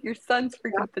you, your son's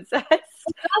freaking possessed.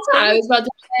 That's what I was about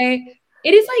to say.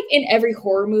 It is like in every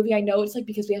horror movie. I know it's like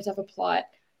because we have to have a plot.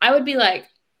 I would be like,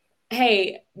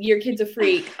 hey, your kid's a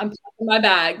freak. I'm packing my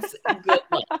bags. Good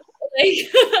luck.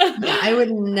 Yeah, I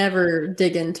would never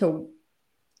dig into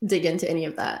any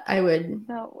of that. I would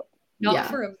No. Not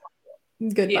for a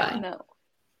goodbye. Yeah, no.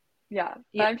 Yeah.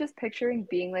 But I'm just picturing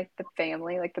being like the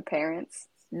family, like the parents,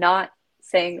 not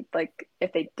saying like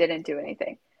if they didn't do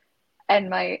anything. And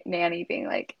my nanny being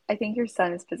like, I think your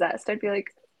son is possessed. I'd be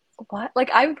like, what? Like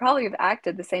I would probably have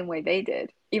acted the same way they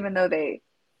did, even though they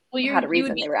had a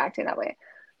reason they were acting that way.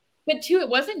 But too, it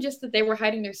wasn't just that they were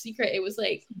hiding their secret. It was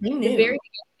like They knew. the very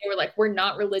beginning, they were like, we're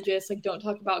not religious, like don't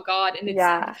talk about God. And it's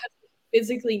because they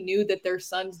physically knew that their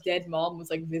son's dead mom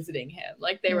was like visiting him.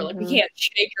 Like they were like, we can't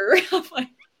shake her. I'm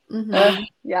like,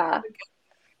 yeah.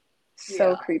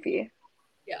 So creepy.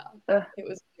 Yeah. It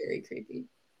was very creepy.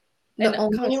 The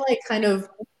only like kind of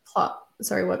plot.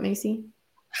 Sorry, what, Macy?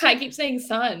 I keep saying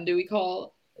son. Do we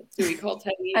call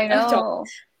Teddy? I know.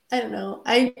 I don't know.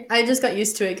 I just got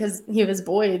used to it because he was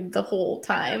Boyd the whole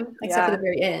time, except for the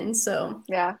very end. So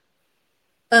yeah.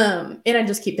 And I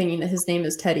just keep thinking that his name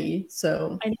is Teddy.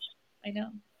 So I know.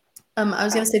 I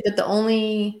was gonna say that the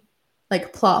only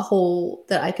like plot hole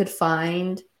that I could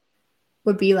find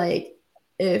would be like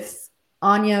if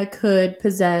Anya could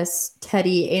possess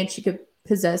Teddy and she could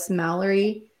possess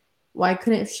Mallory, why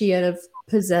couldn't she have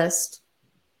possessed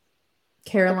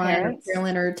Caroline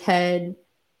or Ted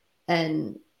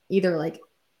and either like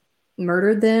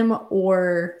murdered them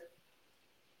or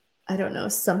I don't know,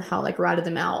 somehow like ratted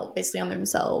them out basically on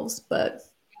themselves? But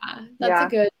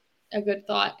that's a good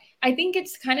thought. I think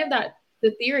it's kind of that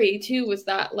the theory too was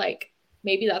that like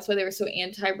maybe that's why they were so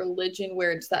anti-religion,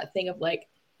 where it's that thing of like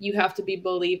you have to be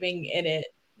believing in it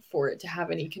for it to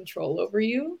have any control over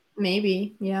you.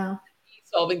 Maybe, yeah.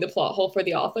 Solving the plot hole for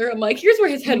the author. I'm like, here's where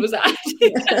his head was at.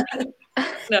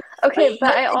 No. Okay,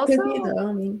 but I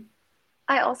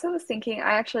also was thinking,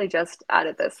 I actually just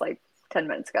added this like 10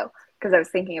 minutes ago because I was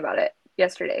thinking about it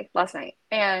last night.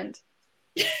 And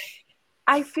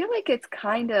I feel like it's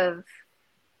kind of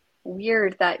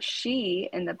weird that she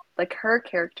and her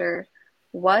character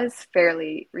was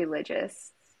fairly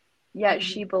religious, yet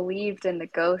she believed in the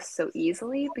ghosts so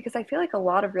easily, because I feel like a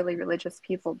lot of really religious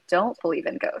people don't believe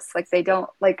in ghosts. Like they don't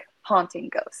like haunting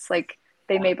ghosts. Like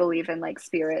they may believe in like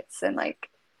spirits and like,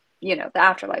 you know, the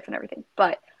afterlife and everything.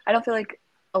 But I don't feel like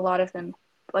a lot of them,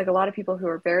 like a lot of people who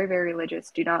are very, very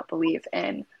religious do not believe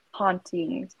in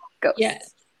haunting ghosts.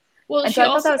 Yes. Well, and so I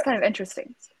thought that was kind of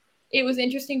interesting. It was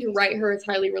interesting to write her as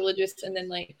highly religious, and then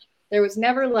like there was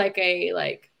never like a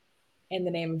like in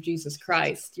the name of Jesus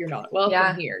Christ, you're not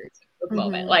welcome here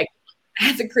moment. Like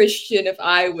as a Christian, if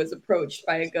I was approached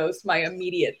by a ghost, my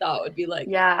immediate thought would be like,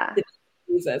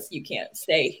 Jesus, you can't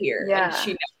stay here.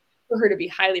 And for her to be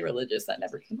highly religious, that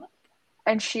never came up.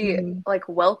 And she like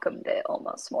welcomed it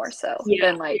almost more so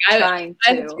than like trying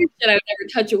to. I would never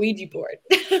touch a Ouija board.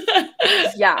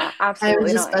 Yeah, absolutely. I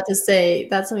was just about to say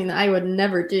that's something that I would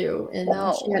never do, and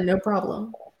she had no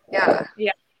problem. Yeah.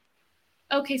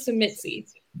 Okay, so Mitzi,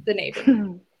 the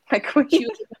neighbor, she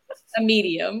was a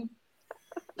medium.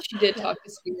 She did talk to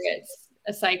spirits,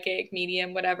 a psychic,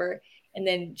 medium, whatever, and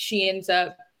then she ends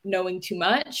up knowing too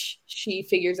much. She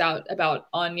figures out about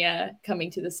Anya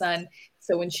coming to the sun.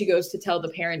 So when she goes to tell the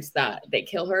parents that they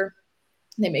kill her,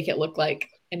 they make it look like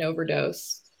an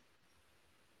overdose.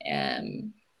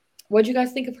 What'd you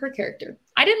guys think of her character?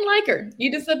 I didn't like her.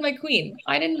 You just said my queen.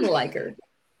 I didn't like her.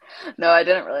 No, I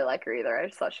didn't really like her either. I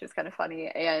just thought she was kind of funny.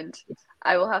 And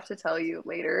I will have to tell you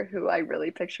later who I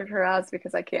really pictured her as,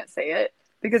 because I can't say it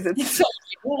because it's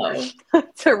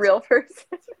it's a real person.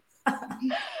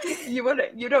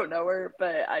 You don't know her,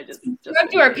 but I just go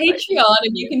to our Patreon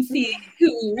and you can see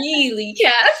who really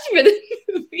cast for the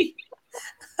movie.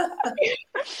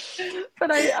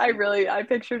 But I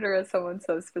pictured her as someone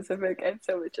so specific, and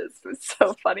so it just was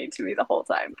so funny to me the whole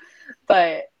time.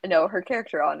 But no, her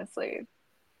character honestly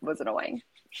was annoying.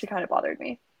 She kind of bothered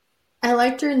me. I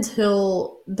liked her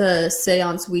until the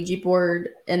seance Ouija board,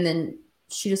 and then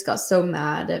she just got so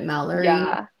mad at Mallory.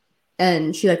 Yeah.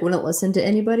 And she like wouldn't listen to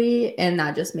anybody, and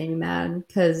that just made me mad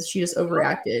because she just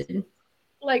overreacted.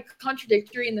 Like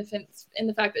contradictory in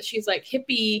the fact that she's like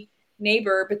hippie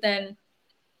neighbor, but then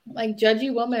like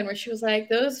judgy woman where she was like,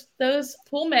 those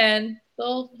pool men,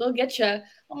 they'll get you.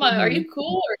 I'm like, are you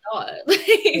cool or not?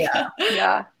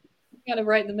 Yeah. Kind of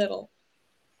right in the middle.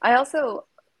 I also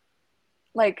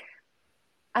like,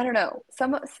 I don't know,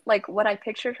 some like what I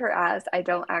pictured her as, I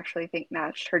don't actually think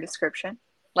matched her description,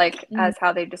 like as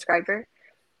how they described her.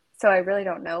 So I really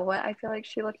don't know what I feel like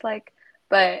she looked like,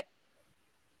 but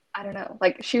I don't know.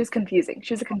 Like she was confusing.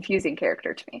 She was a confusing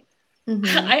character to me.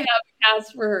 I have a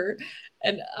cast for her,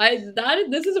 and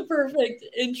this is a perfect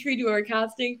entry to our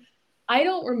casting. I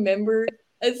don't remember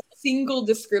a single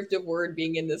descriptive word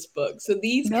being in this book, so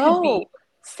these could be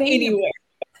anywhere,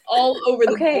 all over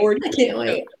the board. I can't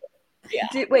wait. Yeah.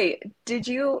 Did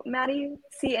you, Maddie,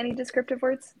 see any descriptive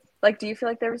words? Like, do you feel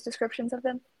like there was descriptions of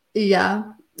them?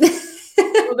 Yeah.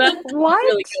 Well, that's what?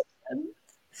 Really good.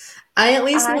 I at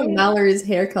least know Mallory's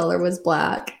hair color was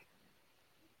black.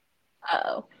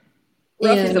 Oh.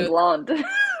 Well, she's a blonde.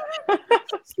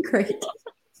 Great.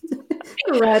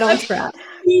 Right on track. 2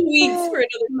 weeks for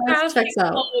another checks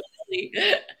out.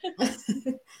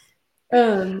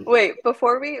 Wait,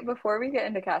 before we get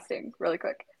into casting, really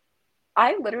quick.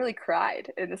 I literally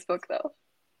cried in this book though.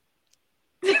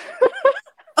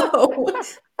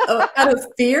 Out of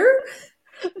fear?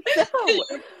 No.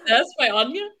 That's by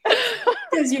Anya?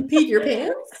 Because you peed your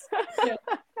pants? Yeah.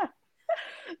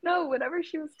 No, whenever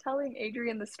she was telling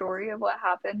Adrian the story of what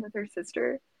happened with her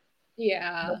sister.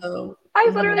 Yeah. I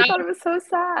literally thought it was so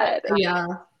sad. Yeah.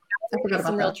 I forgot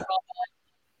about real that. trauma.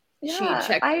 Yeah,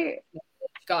 she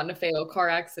got in a fatal car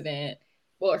accident.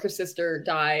 Well, her sister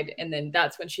died, and then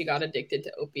that's when she got addicted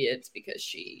to opiates because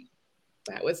she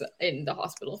was in the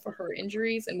hospital for her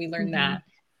injuries, and we learned that.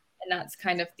 And that's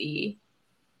kind of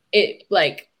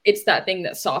it's that thing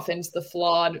that softens the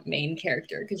flawed main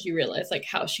character because you realize like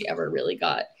how she ever really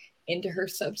got into her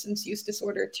substance use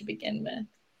disorder to begin with.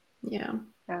 Yeah.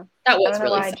 That was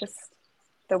really sad. Just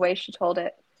the way she told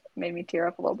it made me tear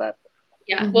up a little bit.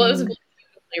 Yeah. Well, it was a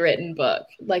beautifully written book.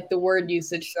 Like the word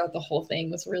usage throughout the whole thing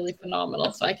was really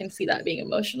phenomenal. So I can see that being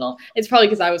emotional. It's probably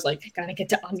because I was like, gotta get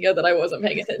to Anya that I wasn't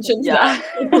paying attention. Yeah.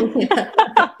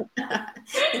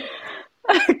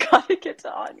 Gotta get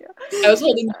to Anya. I was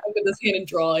holding the book with this hand and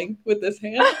drawing with this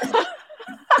hand.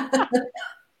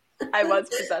 I was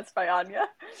possessed by Anya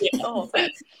the whole time.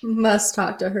 Must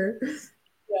talk to her.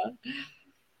 Yeah.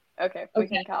 Okay, we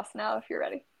can cast now if you're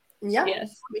ready. Yeah.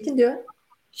 Yes. We can do it.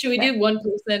 Should we do one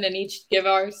person and each give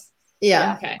ours?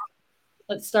 Yeah. Okay.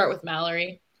 Let's start with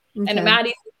Mallory. Okay. And Maddie,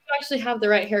 you actually have the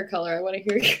right hair color. I want to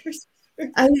hear yours.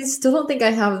 I still don't think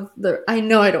I have I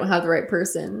know I don't have the right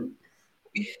person.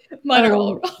 Mine are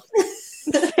all wrong.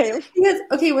 Same.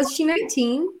 Okay, was she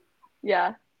 19?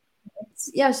 Yeah.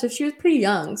 Yeah, so she was pretty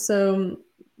young. So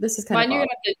this is kind of you're going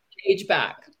to have to age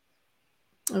back.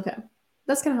 Okay.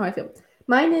 That's kind of how I feel.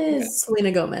 Mine is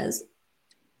Selena Gomez.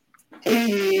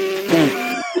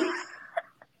 Okay,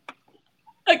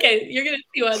 you're going to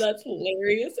see why that's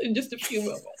hilarious in just a few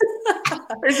moments.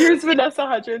 Here's Vanessa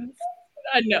Hudgens.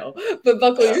 I know, but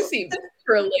buckle your seat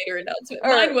for a later announcement.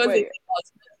 Mine was Emily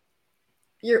Osment.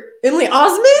 You're Emily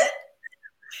Osment?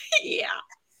 Yeah.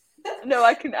 No,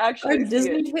 I can actually Our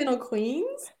Disney Channel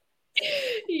queens?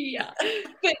 Yeah.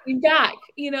 But back,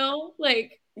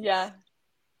 like... Yeah.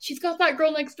 She's got that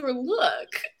girl next door look.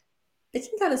 I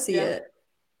can kind of see it.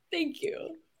 Thank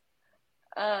you.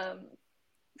 I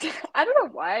don't know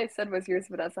why I said was yours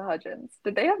Vanessa Hudgens.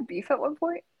 Did they have beef at one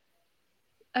point?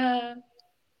 I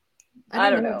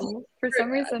don't know. For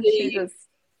some reason, she just...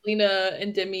 Lena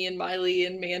and Demi and Miley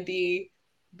and Mandy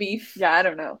beef. Yeah, I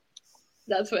don't know.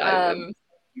 That's what I remember.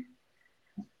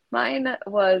 Mine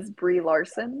was Brie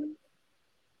Larson.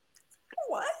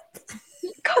 What?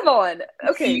 Come on.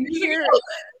 Okay,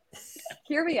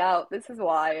 hear me out. This is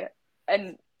why.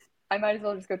 And I might as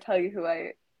well just go tell you who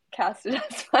I casted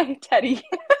as my Teddy.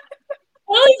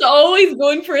 Ellie's always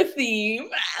going for a theme.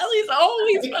 Ellie's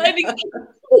always finding people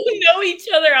who know each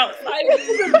other outside of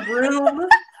the room.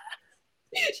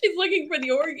 She's looking for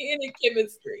the organic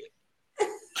chemistry.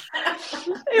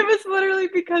 It was literally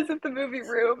because of the movie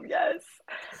Room, yes.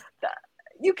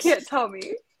 You can't tell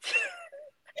me.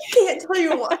 Can't tell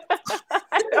you what.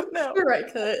 I don't know. Sure, I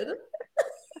could.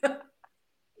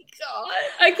 God,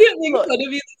 I can't make Look. fun of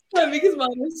you this time because mine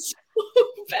was so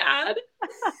bad.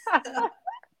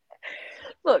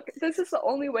 Look, this is the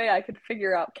only way I could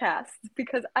figure out casts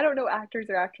because I don't know actors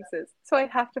or actresses, so I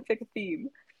have to pick a theme.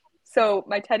 So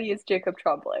my Teddy is Jacob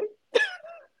Tremblay.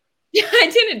 Yeah, I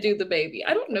didn't do the baby.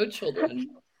 I don't know children.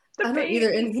 The I don't baby.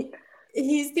 either, and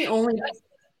he's the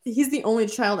only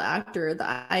child actor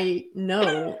that I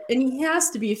know, and he has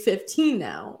to be 15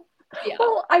 now. Yeah.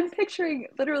 Well, I'm picturing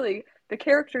literally the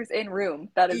characters in Room.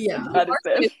 That is Yeah. them.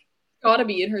 Gotta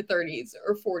be in her 30s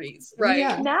or 40s, right?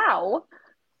 Yeah. Now,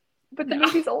 but the No.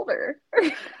 movie's older.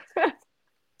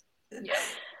 Yeah.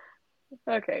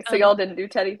 Okay, so y'all didn't do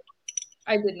Teddy?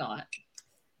 I did not.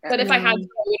 But if I had to,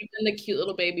 I would have been the cute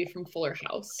little baby from Fuller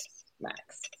House,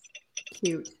 Max.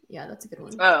 Cute. Yeah, that's a good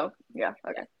one. Oh, yeah.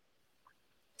 Okay.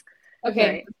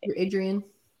 Okay, You're Adrian.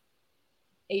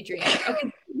 Adrian.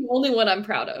 Okay, the only one I'm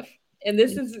proud of. And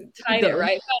this is tied it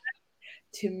right back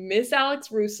to Miss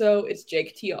Alex Russo. It's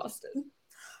Jake T. Austin.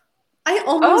 I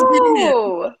almost did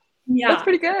it. Yeah. That's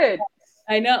pretty good.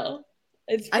 I know.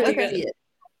 It's pretty good. See it.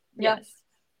 Yes.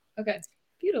 Okay.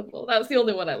 Beautiful. That was the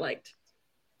only one I liked.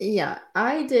 Yeah,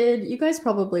 I did. You guys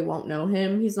probably won't know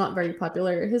him. He's not very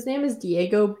popular. His name is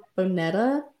Diego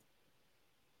Boneta,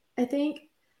 I think.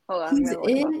 Hold on. He's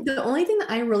in the only thing that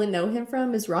I really know him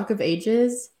from is Rock of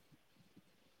Ages.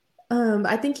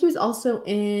 I think he was also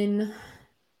in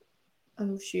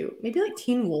maybe like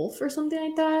Teen Wolf or something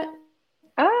like that.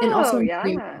 Oh, and also yeah.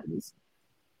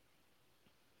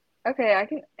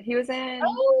 Okay, he was in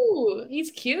Oh, he's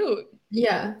cute.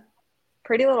 Yeah.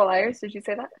 Pretty Little Liars. Did you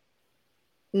say that?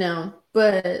 No,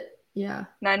 but yeah.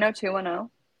 90210.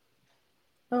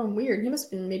 Oh, weird. He must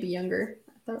have been maybe younger.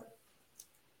 I thought.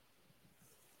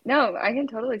 No, I can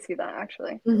totally see that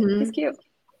actually. Mm-hmm. He's cute.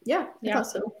 Yeah, I thought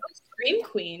so. Scream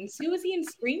Queens. Who was he in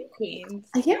Scream Queens?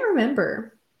 I can't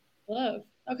remember. Love.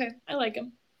 Okay, I like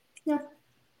him. Yeah.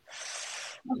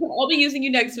 I'll be using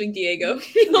you next week, Diego.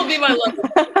 You'll be my love.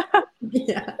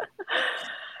 Yeah.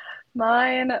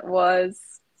 Mine was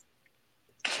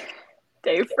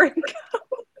Dave Franco.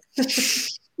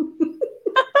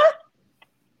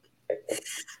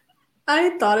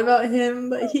 I thought about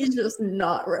him, but he's just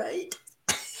not right.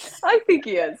 I think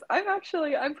he is. I'm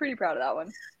pretty proud of that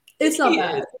one. It's not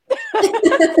bad.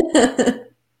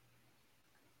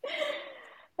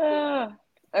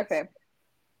 Okay.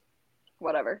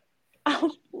 Whatever.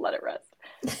 I'll let it rest.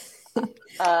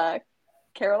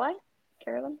 Caroline?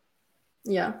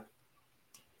 Yeah.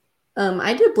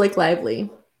 I did Blake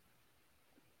Lively.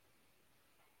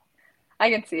 I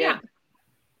can see it.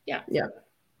 Yeah.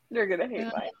 You're gonna hate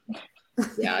mine.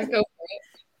 Yeah, go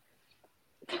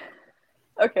for it.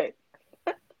 Okay.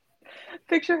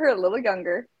 Picture her a little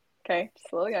younger. Okay,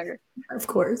 just a little younger. Of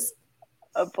course.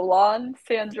 A blonde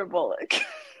Sandra Bullock.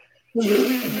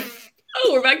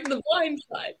 Oh, we're back to The Blind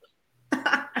Side.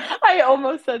 I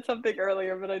almost said something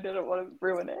earlier, but I didn't want to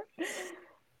ruin it.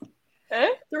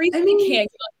 The reason I can't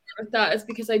get with that is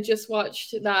because I just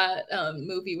watched that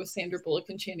movie with Sandra Bullock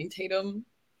and Channing Tatum.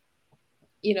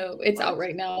 You know, it's out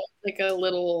right now. Like a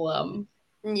little a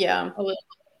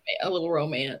little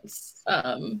romance.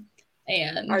 And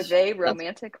are they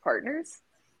romantic partners?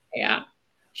 Yeah.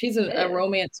 She's a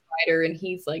romance writer and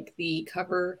he's like the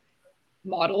cover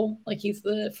model. Like he's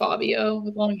the Fabio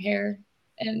with long hair.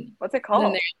 And what's it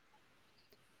called?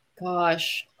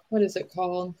 Gosh, what is it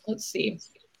called? Let's see.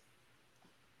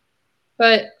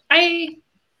 But maybe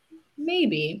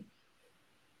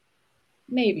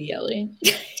Ellie.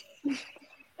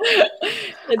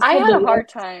 I had a hard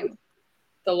time.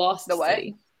 The Lost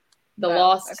City. The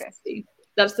Lost City.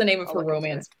 That's the name of her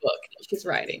romance book that she's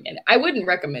writing. And I wouldn't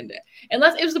recommend it.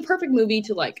 Unless it was the perfect movie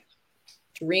to like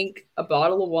drink a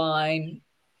bottle of wine,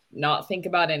 not think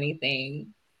about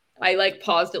anything. I like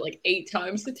paused it like 8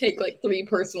 times to take like 3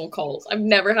 personal calls. I've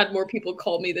never had more people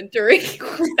call me than during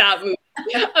that movie.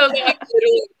 I was like, I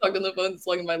literally talked on the phone this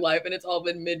long in my life, and it's all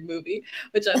been mid-movie,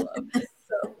 which I love.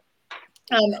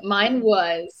 So, mine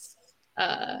was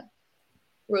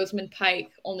Rosamund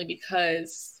Pike, only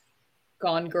because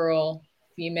Gone Girl,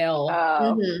 female.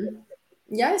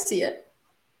 Yeah, I see it.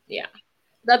 Yeah,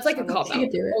 that's like a cop out. I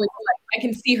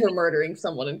can see her murdering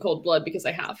someone in cold blood because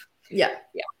I have. Yeah.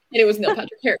 And it was Neil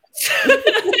Patrick Harris.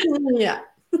 Yeah.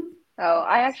 Oh,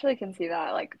 I actually can see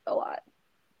that like a lot.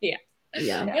 Yeah.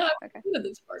 Okay.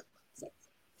 This part. So.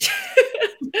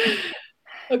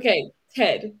 Okay,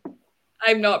 Ted.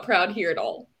 I'm not proud here at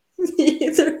all.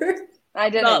 Either. I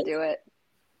didn't do it.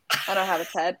 I don't have a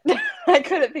Ted. I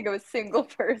couldn't think of a single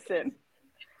person.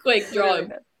 Quick, draw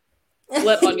him.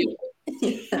 Let on you.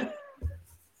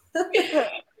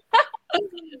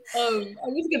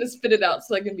 I'm just gonna spit it out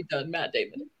so I can be done. Matt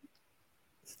Damon.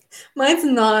 Mine's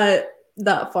not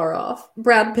that far off.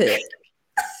 Brad Pitt.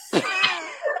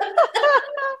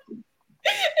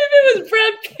 If it was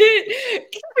Brad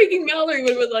Pitt, freaking Mallory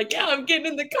would have been like, yeah, I'm getting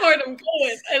in the car and I'm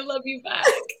going. I love you back.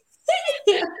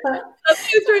 Yeah. I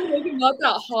was trying to make him not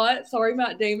that hot. Sorry,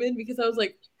 Matt Damon, because I was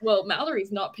like, well,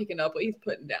 Mallory's not picking up what he's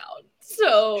putting down.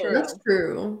 So True. That's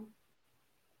true.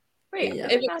 Wait, Yeah.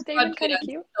 isn't Matt Damon kind of I'd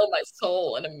cute? sell my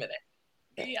soul in a minute.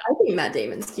 Yeah. I think Matt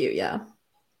Damon's cute, yeah.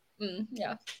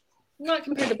 Yeah. Not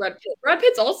compared to Brad Pitt. Brad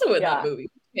Pitt's also in that movie.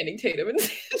 Channing Tatum and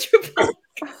Sandra Bullock.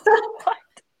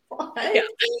 What? Yeah.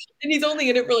 And he's only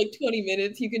in it for like 20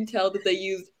 minutes. You can tell that they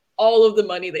used all of the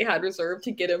money they had reserved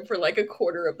to get him for like a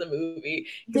quarter of the movie.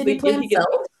 Did he play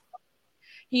himself?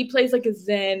 He plays like a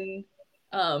Zen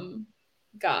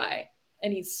guy,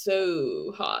 and he's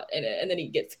so hot in it, and then he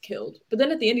gets killed. But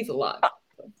then at the end, he's alive. I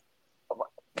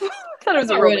thought it was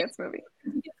a romance movie.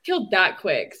 He gets killed that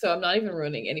quick, so I'm not even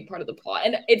ruining any part of the plot.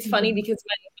 And it's funny because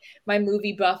my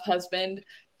movie buff husband,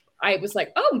 I was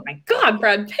like, oh my God,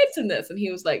 Brad Pitt's in this. And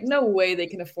he was like, no way they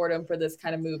can afford him for this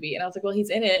kind of movie. And I was like, well,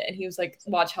 he's in it. And he was like,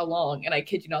 watch how long. And I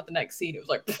kid you not, the next scene, it was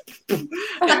like, and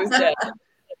it was dead.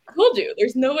 I told you,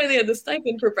 there's no way they had the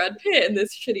stipend for Brad Pitt in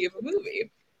this shitty of a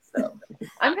movie. So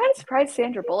I'm kind of surprised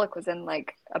Sandra Bullock was in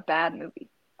like a bad movie.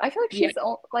 I feel like she's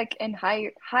like in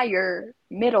higher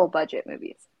middle budget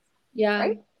movies. Yeah.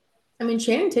 Right? I mean,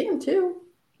 Channing Tatum too.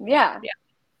 Yeah.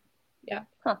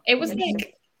 Huh. It was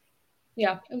like,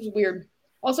 it was weird.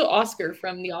 Also, Oscar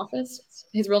from The Office.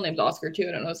 His real name's Oscar too.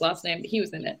 I don't know his last name, but he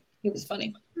was in it. He was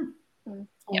funny.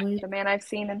 Yeah. The man I've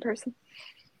seen in person.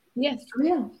 Yes. Oh,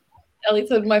 yeah. Ellie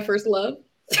said my first love.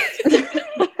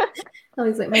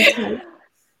 Ellie's like my type.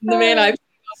 The man I've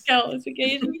seen on countless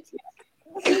occasions.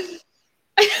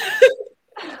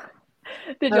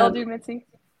 Did y'all do Mitzi?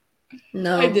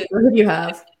 No. I did. What did you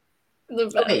have? The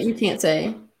best. Okay, you can't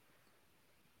say.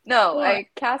 No, What? I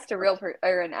cast a real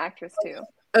or an actress too.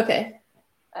 Okay.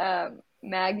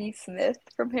 Maggie Smith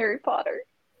from Harry Potter.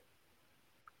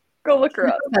 Go look her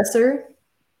up. Professor.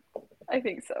 I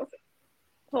think so.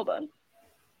 Hold on.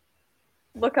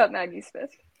 Look up Maggie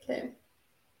Smith. Okay.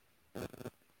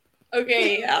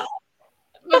 Okay, yeah.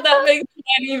 But that makes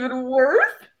it even worse.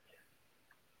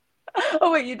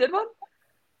 Oh wait, you did one?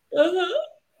 Uh-huh.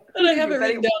 And I You haven't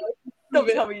Betty written down. Don't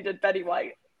tell me you did Betty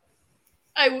White.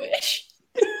 I wish.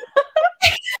 I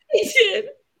did.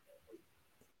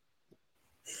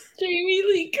 Jamie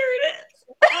Lee Curtis.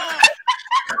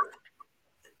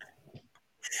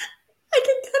 I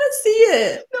can kind of see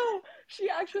it. No, she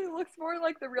actually looks more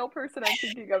like the real person I'm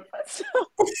thinking of. At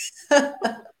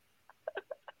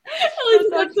least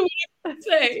that's the way I would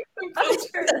say. I'm so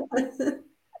sure.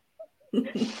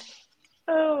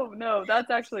 Oh no, that's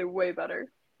actually way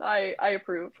better. I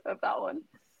approve of that one.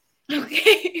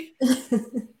 Okay.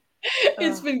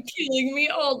 It's been killing me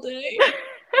all day.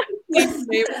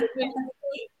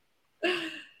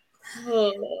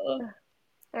 All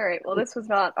right, well, this was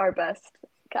not our best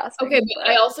casting. Okay, but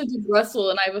I also did Russell,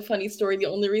 and I have a funny story. The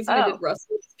only reason I Oh. did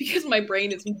Russell is because my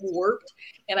brain is warped,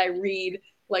 and I read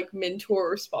like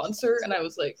mentor or sponsor, and I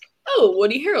was like, oh,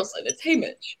 Woody Harrelson, it's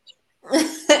Haymitch.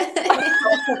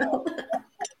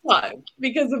 Time.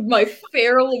 Because of my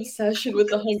feral obsession with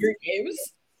the Hunger Games,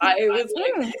 I was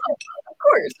like, oh, of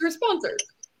course, they're sponsor.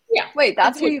 Yeah. Wait,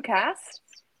 that's who Woody. you cast?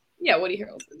 Yeah, Woody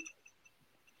Harrelson.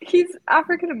 He's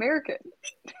African American.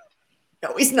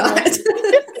 No, he's not.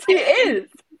 He is.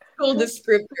 Full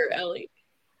descriptor, Ellie.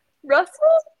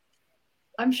 Russell?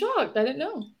 I'm shocked. I didn't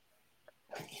know.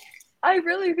 I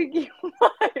really think he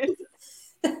was.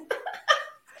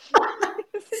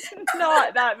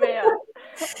 Not that man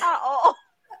at all.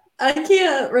 I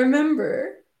can't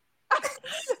remember.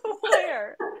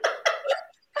 Where?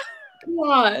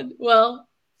 God. Well,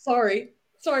 sorry.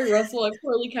 Sorry, Russell. I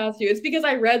poorly cast you. It's because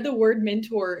I read the word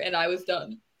mentor and I was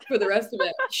done for the rest of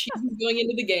it. She was going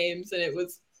into the games and it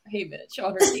was Haymitch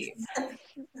on her team.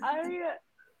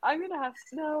 I'm gonna have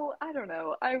no, I don't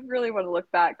know. I really want to look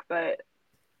back, but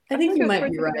I think you it was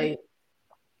might be pretty good. right.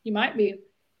 You might be.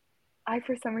 I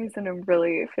for some reason am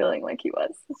really feeling like he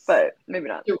was, but maybe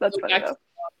not. That's funny though.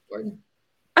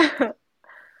 The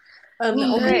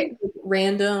only Right.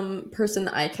 random person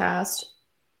I cast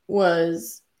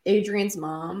was Adrian's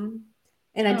mom,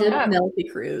 and I did Oh. Penelope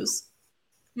Cruz.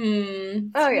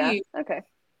 Oh yeah. Sweet. Okay.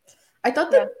 I thought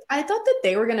that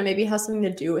they were gonna maybe have something to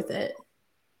do with it.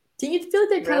 Didn't you feel like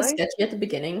they're kind of Really? sketchy at the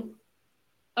beginning?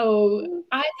 Oh,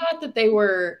 I thought that they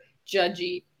were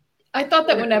judgy. I thought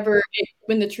that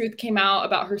when the truth came out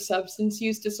about her substance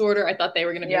use disorder, I thought they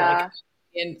were going to be Yeah. like,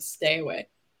 and stay away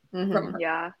Mhm. from her.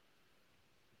 Yeah.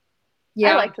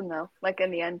 Yeah, I liked him though. Like in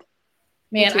the end.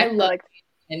 man, Me too. I love liked-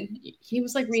 And he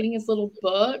was like reading his little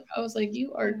book. I was like,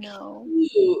 you are No.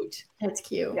 cute. That's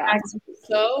cute. Yeah.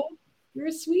 So you're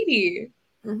a sweetie.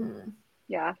 Mm-hmm.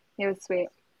 Yeah, he was sweet.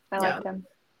 I liked him.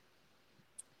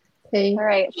 Okay. All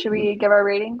right, should we give our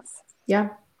ratings? Yeah.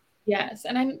 Yes,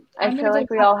 and I feel like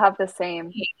we all have the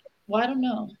same. Well, I don't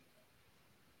know.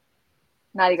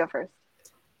 Maddie, go first.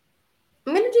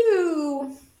 I'm gonna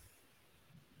do.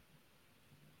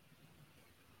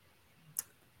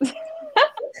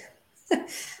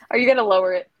 Are you gonna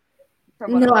lower it?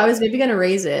 No, I was maybe gonna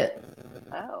raise it.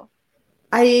 Oh.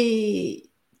 I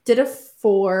did a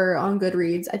 4 on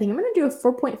Goodreads. I think I'm gonna do a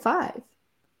 4.5.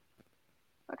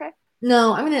 Okay.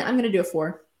 No, I'm gonna do a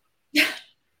 4.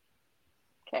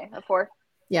 Okay, a 4.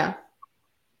 Yeah.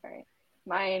 All right.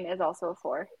 Mine is also a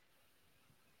 4.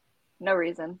 No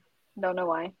reason. Don't know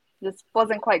why. Just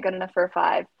wasn't quite good enough for a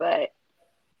 5, but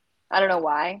I don't know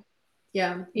why.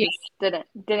 Yeah. It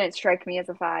didn't strike me as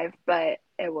a 5, but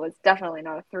it was definitely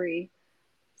not a 3.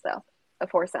 So a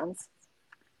 4 sounds.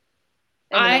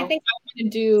 I think I'm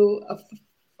going to do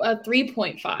a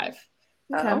 3.5. Okay.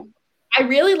 Oh. I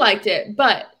really liked it,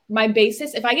 but my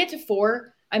basis, if I get to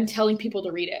 4, I'm telling people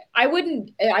to read it. I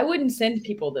wouldn't send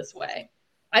people this way.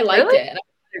 I liked it and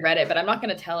I read it, but I'm not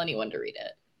going to tell anyone to read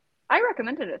it. I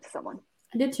recommended it to someone.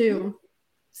 I did too.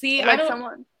 See,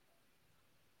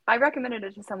 I recommended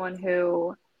it to someone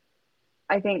who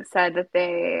I think said that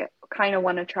they kind of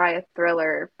want to try a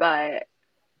thriller, but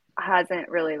hasn't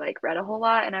really like read a whole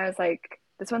lot. And I was like,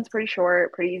 this one's pretty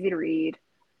short, pretty easy to read.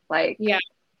 Like, yeah.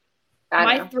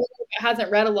 My thriller that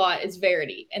hasn't read a lot is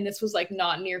Verity, and this was like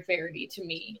not near Verity to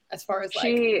me as far as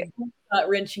like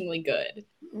wrenchingly good.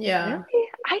 Yeah. Really?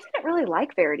 I didn't really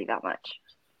like Verity that much.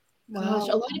 Gosh,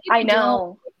 a lot of people I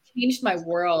know. Changed my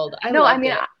world. I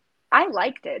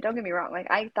liked it. Don't get me wrong. Like,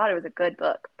 I thought it was a good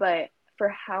book, but for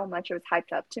how much it was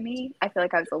hyped up to me, I feel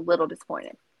like I was a little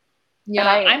disappointed. Yeah,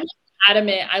 I'm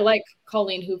adamant. I like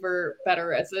Colleen Hoover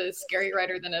better as a scary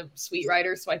writer than a sweet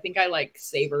writer, so I think I like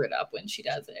savor it up when she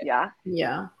does it. Yeah.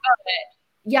 Yeah.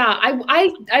 Yeah,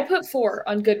 I put 4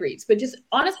 on Goodreads, but just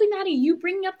honestly, Maddie, you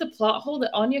bringing up the plot hole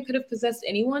that Anya could have possessed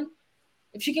anyone.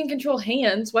 If she can control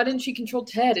hands, why didn't she control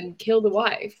Ted and kill the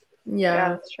wife? Yeah,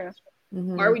 that's true.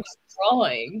 Mm-hmm. Why are we just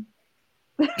drawing?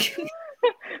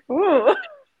 Ooh.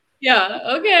 Yeah,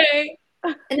 okay.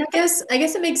 And I guess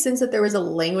it makes sense that there was a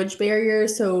language barrier,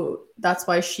 so that's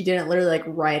why she didn't literally like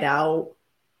write out.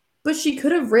 But she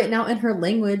could have written out in her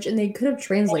language and they could have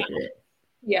translated it.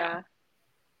 Yeah.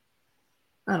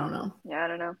 I don't know. Yeah, I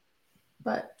don't know.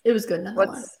 But it was good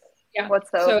nonetheless.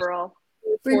 What's the overall?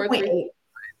 3.8.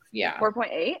 Yeah.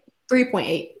 4.8?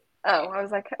 3.8. Oh, I was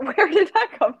like, where did that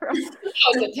come from? I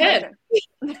was a 10.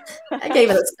 I gave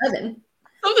it a 7.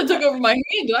 Something took over my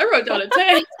hand and I wrote down a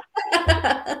 10.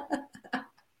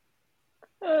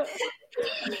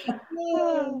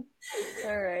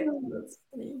 All right. That's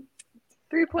funny.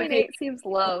 3.8 seems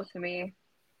low to me.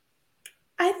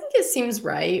 I think it seems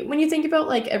right. When you think about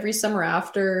like Every Summer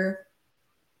After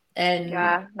and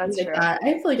yeah, that's like true. That,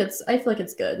 I feel like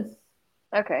it's good.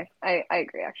 Okay. I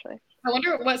agree actually. I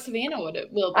wonder what Savannah will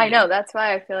be. I know, that's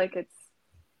why I feel like it's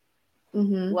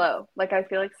Mm-hmm. low. Like I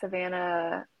feel like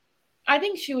Savannah, I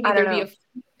think she would either be a 4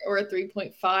 or a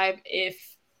 3.5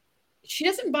 if she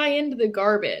doesn't buy into the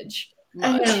garbage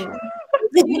much.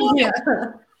 Yeah.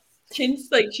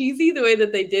 She's like cheesy the way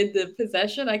that they did the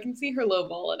possession. I can see her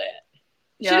lowballing it.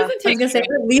 She Yeah. doesn't take. I was gonna say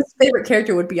her least favorite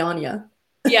character would be Anya.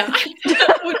 Yeah,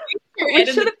 we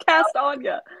should have cast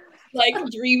Anya. Like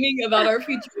dreaming about our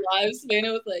future lives.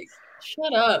 Savannah was like,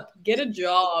 "Shut up, get a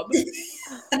job."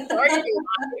 Sorry,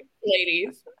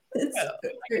 ladies. Oh,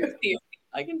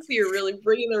 I can see her really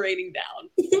bringing the rating down.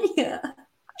 Yeah.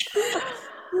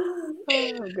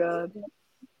 Oh god.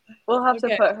 We'll have to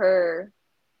put her.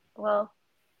 Well,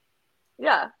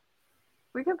 yeah,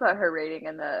 we can put her rating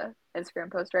in the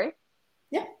Instagram post, right?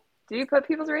 Yeah. Do you put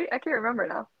people's rating? I can't remember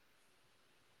now.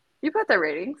 You put their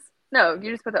ratings? No,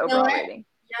 you just put the overall rating.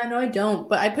 Yeah, no, I don't.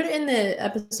 But I put it in the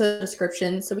episode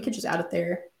description, so we could just add it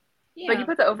there. Yeah. But you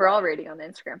put the overall rating on the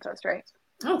Instagram post, right?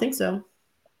 I don't think so.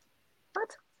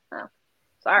 What? Oh,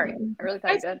 sorry. I really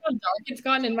thought you did. How dark it's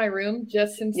gotten in my room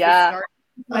just since the start.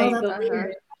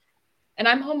 And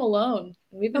I'm home alone.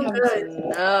 We've been having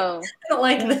no. I don't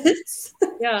like this.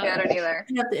 Yeah. I don't either.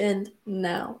 You have to end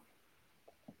now.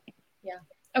 Yeah.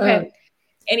 Okay.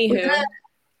 Anywho.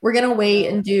 We're gonna wait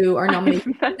and do our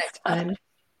nomination next time.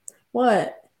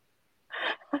 What?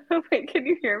 Wait, can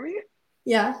you hear me?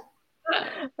 Yeah.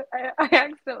 I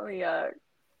accidentally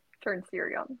turned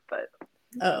Siri on, but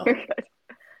you're good.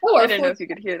 I didn't know if you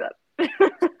could hear that.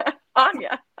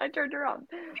 Anya. I turned around.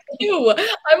 Ew,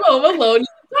 I'm home alone in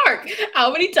the dark.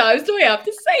 How many times do I have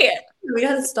to say it? We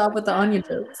gotta stop with the onion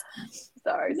jokes.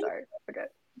 Sorry. Okay.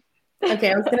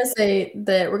 Okay, I was gonna say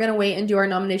that we're gonna wait and do our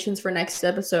nominations for next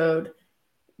episode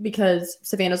because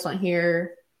Savannah's not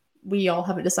here. We all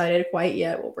haven't decided quite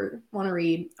yet what we want to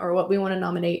read or what we want to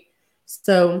nominate.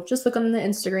 So just look on the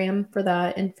Instagram for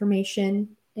that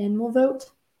information and we'll vote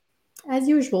as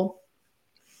usual.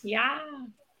 Yeah.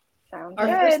 Sounds Our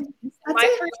good.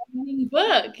 my first reading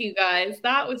book, you guys.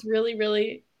 That was really,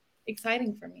 really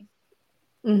exciting for me.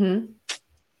 Mm-hmm.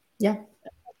 Yeah.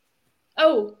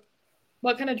 Oh,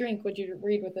 what kind of drink would you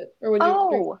read with it? Or would you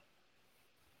drink?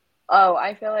 Oh,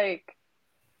 I feel like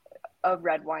a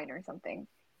red wine or something.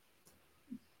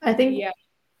 I think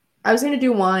I was gonna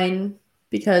do wine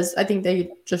because I think they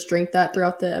just drink that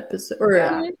throughout the episode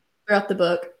or throughout the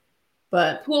book.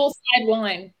 But poolside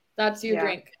wine. That's your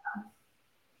drink.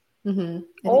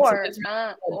 Mm-hmm.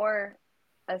 Or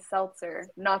a seltzer.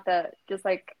 Not the just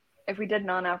like if we did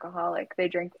non-alcoholic, they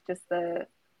drink just the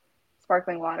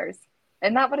sparkling waters.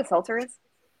 Isn't that what a seltzer is?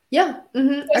 Yeah.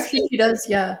 Mm-hmm. Actually, she does.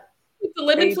 Yeah. It's a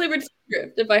lemon flavored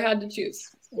Drift if I had to choose.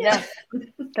 Yeah,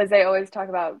 because they always talk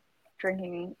about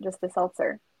drinking just a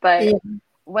seltzer. But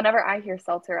whenever I hear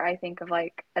seltzer, I think of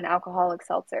like an alcoholic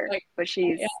seltzer, but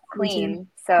she's clean,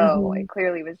 so it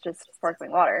clearly was just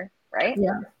sparkling water, right?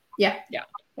 Yeah.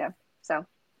 So I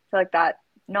feel like that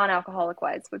non-alcoholic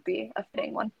wise would be a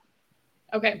fitting one.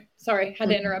 Okay, sorry, had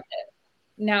to interrupt it.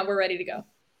 Now we're ready to go.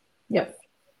 Yep.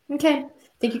 Okay.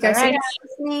 Thank you guys so much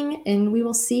for listening, and we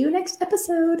will see you next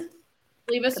episode.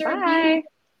 Leave us a review.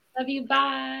 Love you.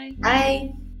 Bye.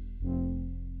 Bye.